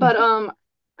 No. But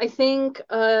I think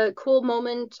a cool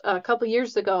moment a couple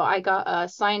years ago, I got a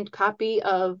signed copy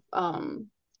of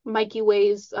Mikey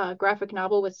Way's graphic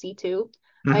novel with C2.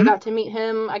 I Hmm. got to meet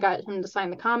him. I got him to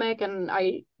sign the comic, and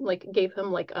I like gave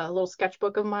him like a little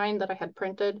sketchbook of mine that I had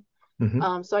printed.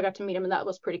 Hmm. So I got to meet him, and that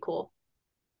was pretty cool.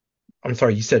 I'm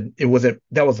sorry, you said it wasn't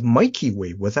that was Mikey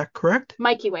Way, was that correct?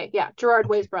 Mikey Way, yeah, Gerard Okay.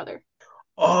 Way's brother.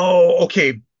 Oh,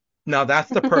 okay. Now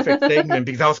that's the perfect segment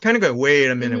because I was kind of going, wait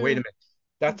a Hmm. minute.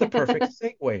 That's a perfect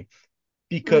segue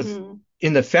because Hmm.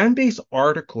 in the fan base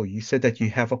article, you said that you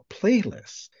have a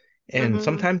playlist and Hmm.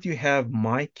 sometimes you have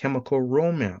My Chemical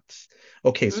Romance.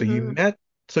 Okay, Hmm.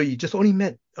 so you just only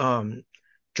met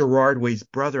Gerard Way's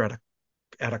brother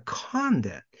at a con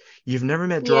then. You've never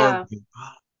met Gerard Yeah. Way.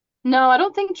 No, I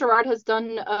don't think Gerard has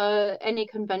done any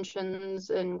conventions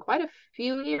in quite a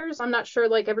few years. I'm not sure,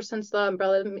 like ever since the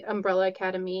Umbrella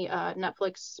Academy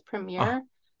Netflix Ah, premiere.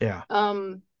 yeah.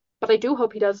 Um, but I do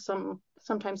hope he does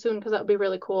sometime soon because that would be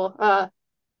really cool.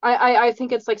 I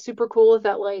think it's like super cool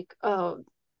that like a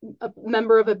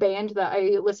member of a band that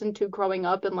I listened to growing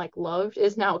up and like loved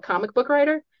is now a comic book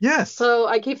writer. Yes. So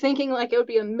I keep thinking like it would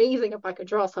be amazing if I could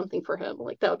draw something for him.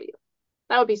 Like that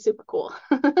would be super cool.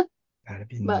 That'd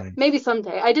be But nice. maybe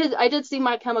someday. I did see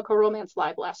My Chemical Romance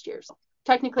live last year, so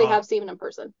technically Uh, have seen him in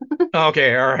person.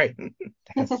 okay, all right.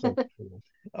 That's so cool.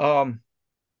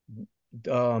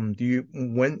 Do you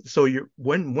when so you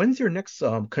when's your next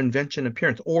convention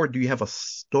appearance, or do you have a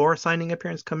store signing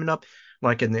appearance coming up,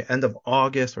 like in the end of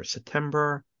August or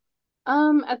September?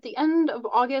 At the end of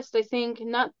August, I think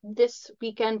not this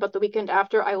weekend, but the weekend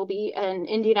after, I will be in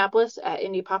Indianapolis at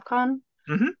Indie PopCon.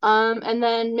 Hmm. And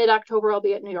then mid-October, I'll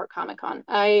be at New York Comic Con.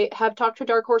 I have talked to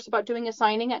Dark Horse about doing a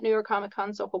signing at New York Comic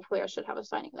Con, so hopefully I should have a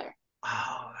signing there.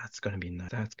 Oh, that's gonna be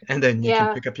nice. And then you can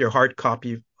Yeah. pick up your hard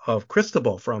copy of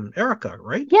Cristobal from Erica,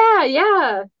 right?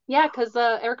 Yeah, because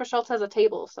Erica Schultz has a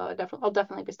table, so I'll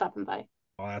definitely be stopping by.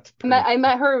 Oh, that's I met pretty I cool.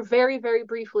 met her very, very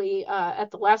briefly at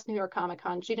the last New York Comic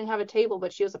Con. She didn't have a table,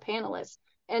 but she was a panelist,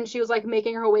 and she was like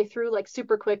making her way through like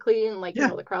super quickly, and like Yeah.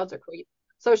 the crowds are great.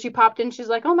 So she popped in. She's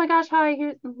like, "Oh my gosh, hi!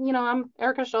 Here, I'm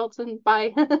Erica Schultz, and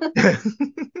bye."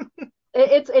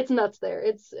 It's nuts there.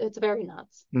 It's very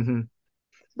nuts, Hmm.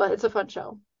 but it's a fun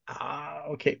show.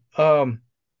 Okay.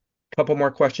 Couple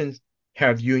more questions.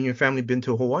 Have you and your family been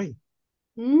to Hawaii?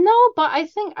 No, but I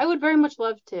think I would very much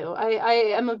love to.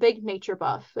 I am a big nature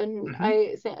buff, and Hmm.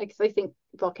 I think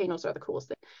volcanoes are the coolest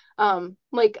thing.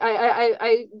 Like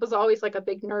I was always like a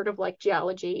big nerd of like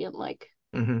geology and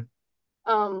Hmm.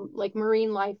 like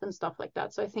marine life and stuff like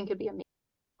that. So I think it'd be amazing.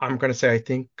 I'm gonna say I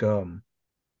think going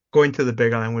to the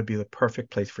Big Island would be the perfect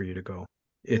place for you to go.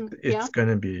 It's Yeah.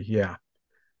 gonna be, yeah,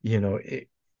 you know,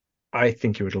 I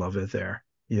think you would love it there,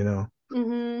 you know.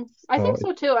 I So think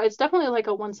so too. It's definitely like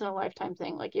a once in a lifetime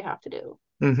thing. Like you have to do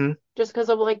hmm. just because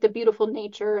of like the beautiful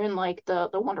nature and like the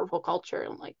wonderful culture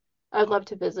and like I'd love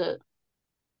to visit.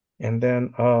 And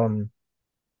then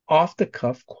off the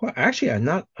cuff, actually I'm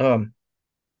not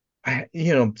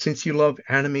since you love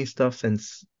anime stuff,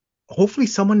 since hopefully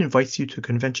someone invites you to a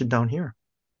convention down here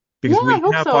Yeah, because I we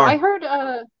hope have so. our I heard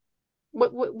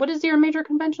what is your major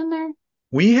convention there?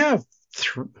 we have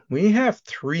we have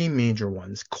three major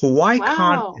ones.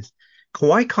 Wow.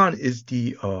 Kawaii Con is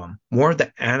the more of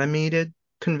the animated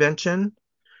convention,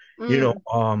 you know.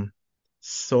 Mm,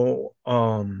 So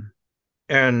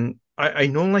and I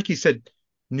know, like you said,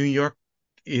 New York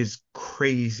is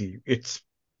crazy. It's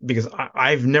because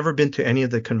I've never been to any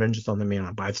of the conventions on the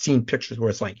mainland, but I've seen pictures where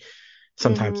it's like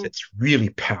sometimes hmm. it's really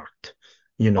packed,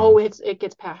 you Oh, know, it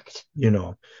gets packed. you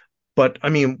know. But I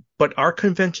mean, but our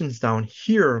conventions down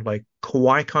here, like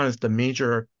Kawaii Con is the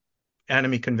major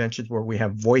anime conventions where we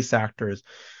have voice actors,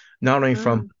 not only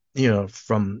from, Mm.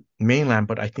 from mainland,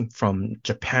 but I think from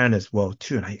Japan as well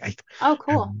too. And Oh, I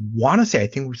cool. want to say I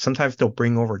think sometimes they'll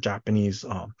bring over Japanese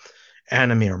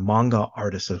anime or manga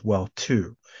artists as well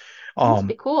too. That must Um,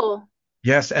 be cool.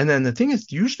 yes, and then the thing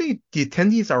is, usually the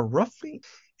attendees are roughly,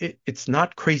 it's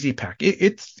not crazy packed.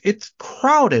 It's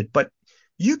crowded, but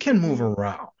you can move Hmm.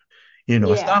 around.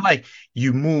 It's Yeah. not like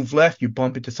you move left, you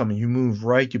bump into someone, you move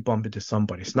right, you bump into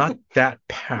somebody. It's not that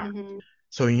packed. Hmm.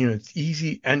 So, it's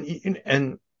easy,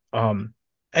 um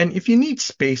and if you need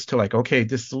space to, like, okay,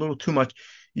 this is a little too much,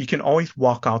 you can always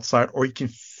walk outside, or you can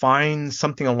find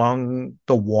something along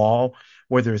the wall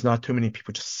where there's not too many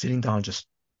people just sitting down, just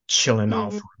chilling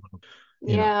out Hmm. for a little,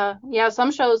 you know. Yeah. Yeah.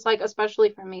 Some shows, like, especially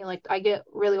for me, like, I get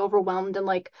really overwhelmed. And,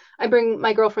 like, I bring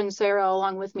my girlfriend Sarah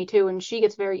along with me too, and she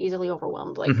gets very easily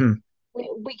overwhelmed. Like, Hmm.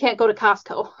 we can't go to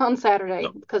Costco on No, Saturday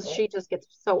because oh, she just gets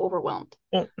so overwhelmed.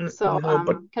 oh, So,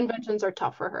 but conventions are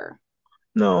tough for her.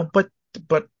 no, but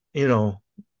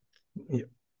y-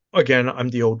 again, I'm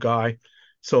the old guy.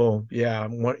 So yeah,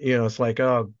 it's like,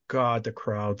 oh God, the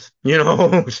crowds,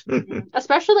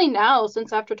 Especially now,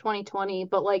 since after 2020,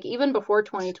 but like even before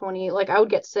 2020, like I would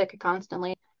get sick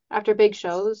constantly after big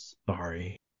shows.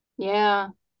 Sorry. Yeah.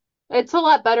 It's a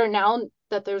lot better now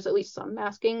that there's at least some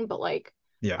masking, but like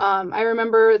Yeah. I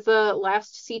remember the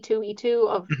last C2E2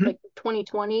 of Hmm. like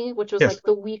 2020, which was Yes. like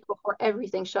the week before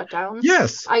everything shut down.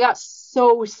 Yes. I got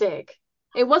so sick.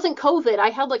 It wasn't COVID. I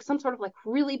had like some sort of like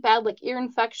really bad like ear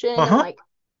infection and Uh-huh.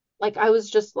 like I was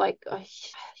just like a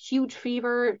huge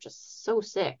fever, just so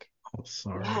sick. Oh, Yeah.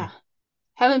 sorry.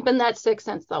 Haven't been that sick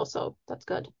since though, so that's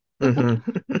good. Hmm.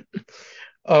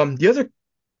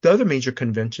 The other major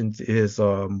conventions is,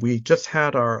 we just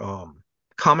had our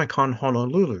Comic-Con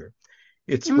Honolulu. Mm,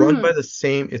 It's run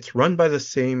by the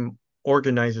same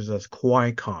organizers as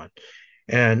Kawaii-Con.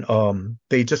 And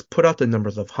they just put out the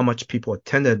numbers of how much people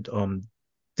attended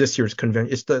this year's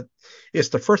convention. It's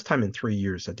the first time in 3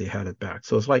 years that they had it back.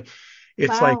 So it's like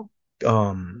Wow.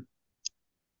 um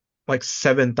like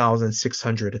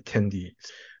 7,600 attendees.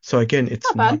 So again, it's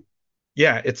Not not, bad.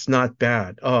 yeah, it's not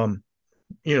bad.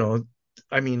 You know,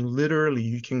 I mean, literally,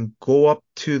 you can go up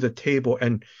to the table,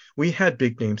 and we had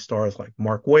big name stars like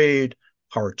Mark Wade,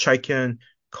 Howard Chaykin,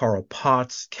 Carl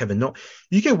Potts, Kevin No.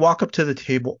 You can walk up to the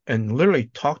table and literally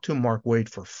talk to Mark Wade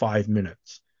for 5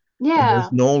 minutes, and there's Yeah.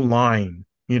 no line.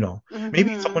 Maybe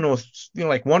Hmm. someone was,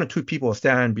 like one or two people will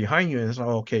stand behind you, and it's like,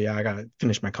 okay, yeah, I gotta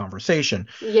finish my conversation.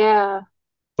 Yeah.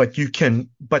 But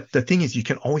the thing is, you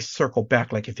can always circle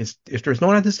back. Like if there's no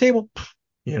one at this table,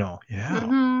 yeah.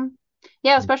 Hmm.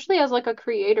 Yeah, especially as like a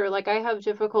creator, like I have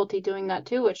difficulty doing that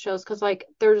too, it shows because like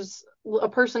there's a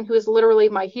person who is literally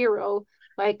my hero,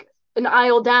 like an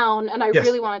aisle down, and I Yes,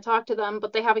 really want to talk to them,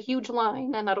 but they have a huge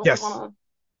line and I don't yes, want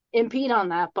to impede on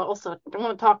that, but also I don't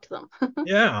want to talk to them.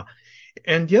 yeah.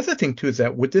 And the other thing too is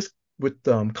that with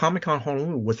Comic Con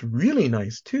Honolulu, what's really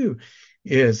nice too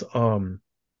is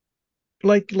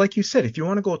like you said, if you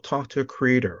want to go talk to a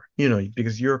creator,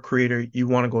 because you're a creator, you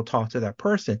want to go talk to that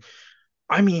person.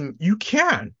 I mean, you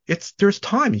can. There's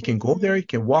time. You can go there, Hmm. you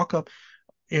can walk up,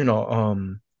 you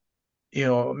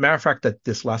know, matter of fact, at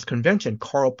this last convention,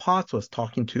 Carl Potts was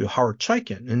talking to Howard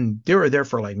Chaykin, and they were there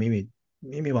for like maybe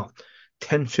about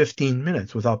 10, 15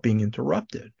 minutes without being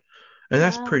interrupted. And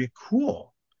that's Wow. pretty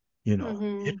cool. It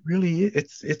Hmm. really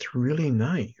it's really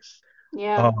nice.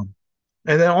 Yeah. Um,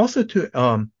 and then also to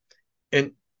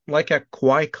and like at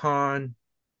Kauai Con,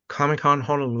 Comic Con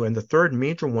Honolulu, and the third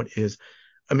major one is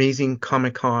Amazing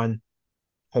Comic Con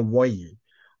Hawaii.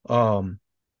 Um,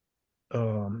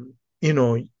 um, you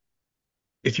know,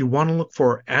 if you want to look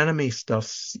for anime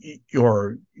stuff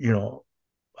or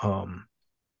um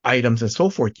items and so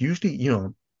forth, usually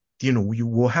you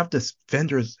will have this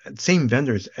same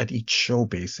vendors at each show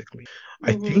basically.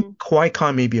 I think Hmm.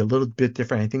 Qui-Con may be a little bit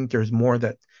different. I think there's more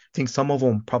that I think some of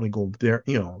them probably go there,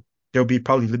 there'll be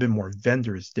probably a little bit more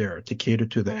vendors there to cater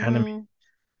to the anime, Hmm.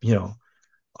 you know.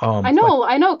 But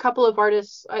I know a couple of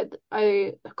artists.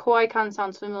 I Kawaii Con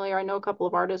sounds familiar. I know a couple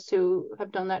of artists who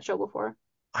have done that show before.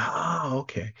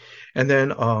 okay. And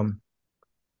then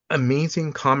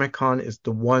Amazing Comic Con is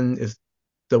the one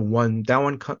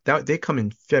that that they come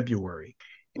in February,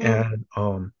 Mm.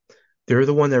 and they're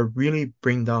the one that really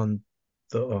bring down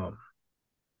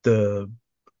the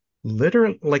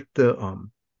literally like the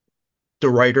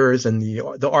writers and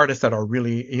the artists that are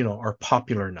really are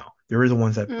popular now. They're the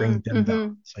ones that bring Mm. them down.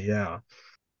 Hmm. So yeah.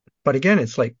 But again,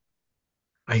 it's like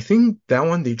I think that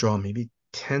one they draw maybe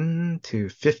 10 to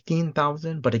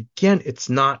 15,000. But again,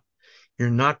 you're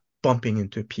not bumping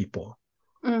into people.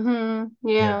 Hmm.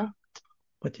 Yeah. Yeah.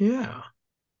 But yeah.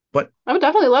 But I would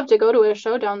definitely love to go to a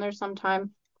show down there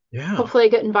sometime. yeah. Hopefully I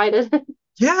get invited.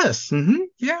 Yes.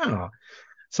 Yeah.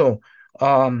 So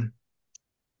um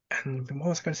and what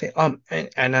was I gonna say?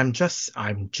 And I'm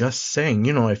just saying,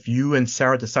 if you and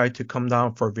Sarah decide to come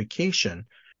down for vacation,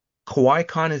 Kauai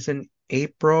Con is in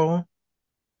April,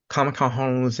 Comic Con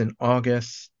Honolulu is in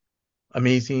August,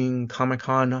 Amazing Comic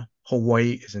Con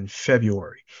Hawaii is in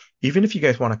February. Even if you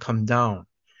guys want to come down,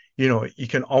 you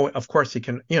can always, of course, you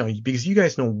can, because you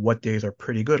guys know what days are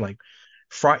pretty good. Like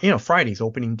Fridays,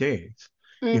 opening days.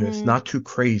 It's Hmm. not too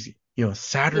crazy.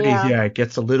 Saturdays, Yeah. yeah, it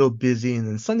gets a little busy, and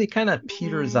then Sunday kind of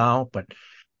peters Hmm. out, but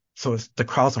so the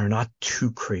crowds are not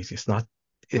too crazy. It's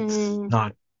Hmm.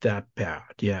 not that bad.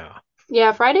 Yeah.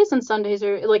 Yeah, Fridays and Sundays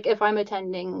are like if I'm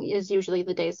attending is usually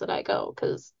the days that I go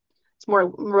because it's more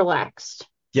relaxed.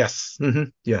 Yes.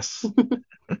 Yes.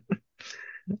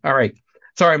 All right.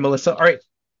 Sorry, Melissa. All right.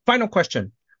 Final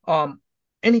question. Um,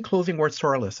 any closing words to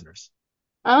our listeners?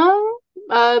 Um,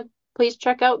 uh, Please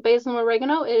check out Basil and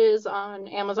Oregano. It is on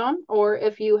Amazon, or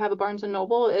if you have a Barnes and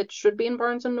Noble, it should be in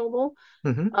Barnes and Noble.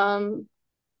 Hmm. Um,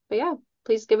 but yeah,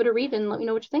 please give it a read and let me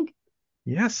know what you think.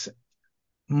 Yes.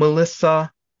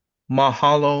 Melissa,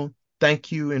 mahalo.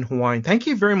 Thank you in Hawaiian. Thank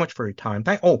you very much for your time.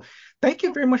 Thank you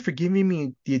Yeah, very much for giving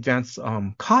me the advance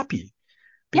copy yeah,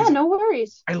 because no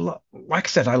worries. like I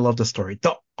said, I love the story.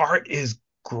 The art is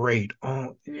great.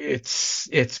 Oh,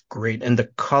 it's great. And the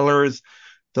colors,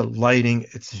 the lighting,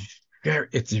 it's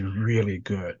really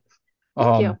good.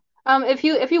 Thank you. Um, If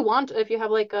you want, if you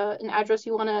have like an address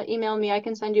you want to email me, I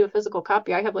can send you a physical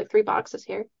copy. I have like 3 boxes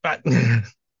here. but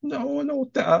no, no,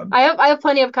 I have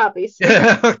plenty of copies.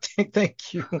 yeah,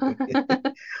 thank you.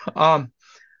 Um,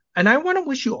 and I want to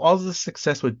wish you all the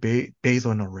success with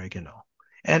Basil and Oregano.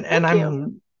 And Thank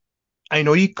you. I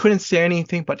know you couldn't say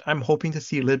anything, but I'm hoping to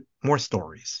see a little more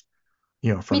stories,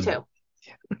 Me from them.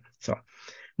 too. So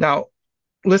now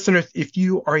listeners, if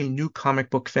you are a new comic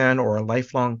book fan or a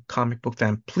lifelong comic book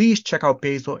fan, please check out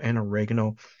Basil and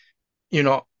Oregano. You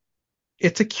know,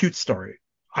 it's a cute story.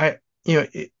 I, you know,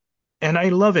 and I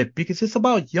love it because it's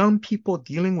about young people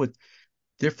dealing with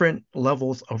different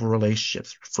levels of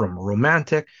relationships, from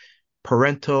romantic,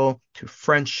 parental to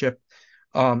friendship,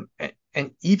 and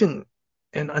even,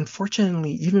 and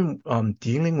unfortunately, even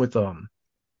dealing with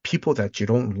people that you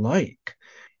don't like.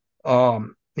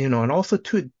 And also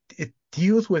too, it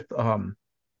deals with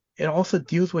it also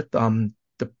deals with the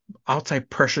outside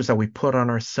pressures that we put on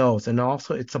ourselves, and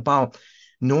also it's about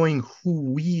knowing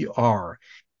who we are.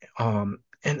 And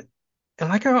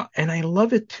I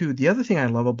love it too. The other thing I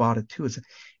love about it too is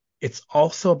it's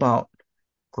also about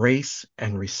grace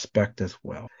and respect as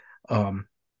well. Um,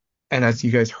 and as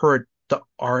you guys heard, the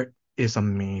art is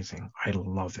amazing. I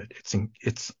love it.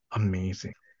 It's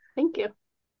amazing. Thank you.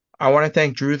 I want to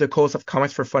thank Drew, the co-host of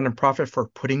Comics for Fun and Profit, for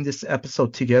putting this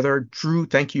episode together. Drew,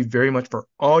 thank you very much for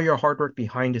all your hard work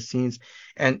behind the scenes.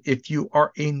 And if you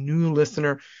are a new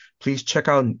listener, please check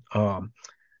out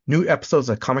new episodes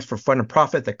of Comics for Fun and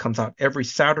Profit that comes out every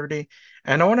Saturday.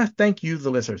 And I want to thank you, the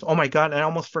listeners. Oh my God, I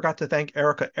almost forgot to thank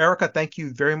Erica. Erica, thank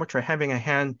you very much for having a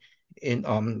hand in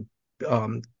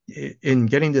um in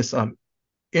getting this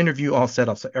interview all set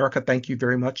up. So Erica, thank you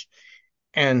very much.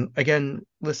 And again,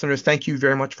 listeners, thank you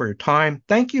very much for your time.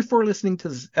 Thank you for listening to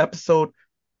this episode.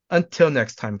 Until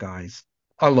next time, guys.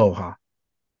 Aloha.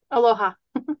 Aloha.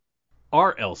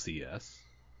 Our LCS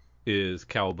is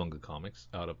Cowabunga Comics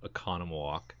out of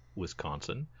Oconomowoc,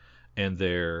 Wisconsin, and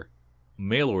their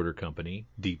mail order company,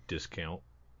 Deep Discount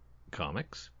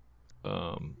Comics.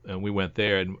 And we went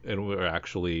there, and we were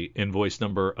actually invoice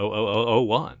number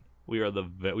 00001. We were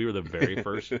the very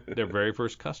first their very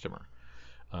first customer,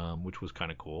 which was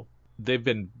kind of cool. They've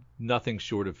been nothing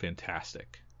short of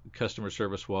fantastic, customer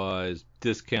service wise.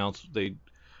 Discounts, they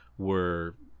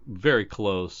were very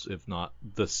close, if not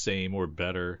the same or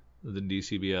better than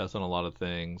DCBS on a lot of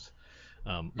things.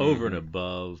 Over and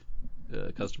above,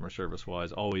 customer service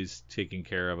wise, always taking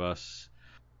care of us,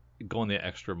 going the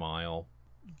extra mile,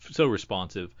 so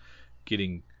responsive,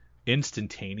 getting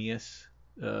instantaneous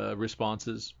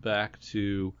responses back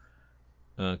to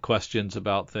questions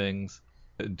about things,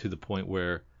 and to the point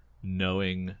where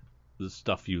knowing the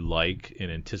stuff you like and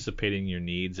anticipating your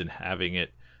needs and having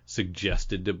it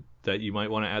suggested that you might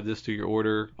want to add this to your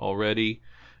order already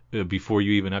before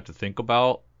you even have to think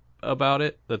about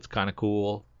it. That's kind of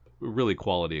cool. Really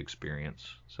quality experience.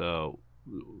 So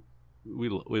we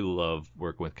love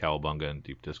working with Cowabunga and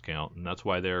Deep Discount, and that's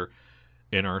why they're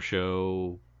in our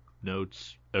show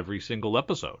notes every single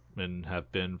episode, and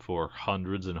have been for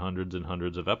hundreds and hundreds and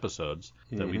hundreds of episodes.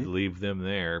 That we leave them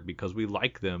there because we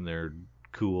like them. They're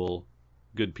cool,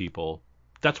 good people.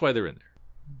 That's why they're in there.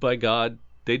 By God,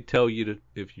 they'd tell you to,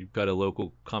 if you've got a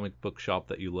local comic book shop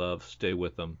that you love, stay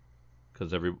with them,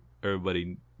 because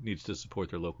everybody needs to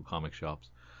support their local comic shops.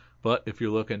 But if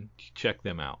you're looking, check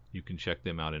them out. You can check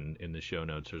them out in the show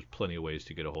notes. There's plenty of ways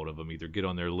to get a hold of them. Either get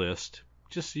on their list,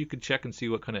 just so you can check and see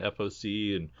what kind of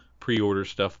FOC and pre-order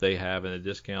stuff they have and the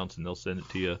discounts, and they'll send it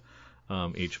to you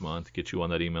each month, get you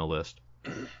on that email list.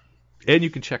 And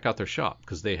you can check out their shop,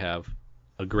 because they have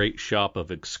a great shop of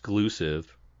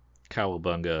exclusive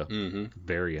Cowabunga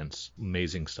variants.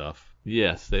 Amazing stuff.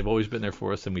 Yes, they've always been there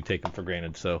for us, and we take them for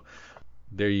granted. So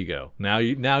there you go. Now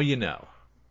you know.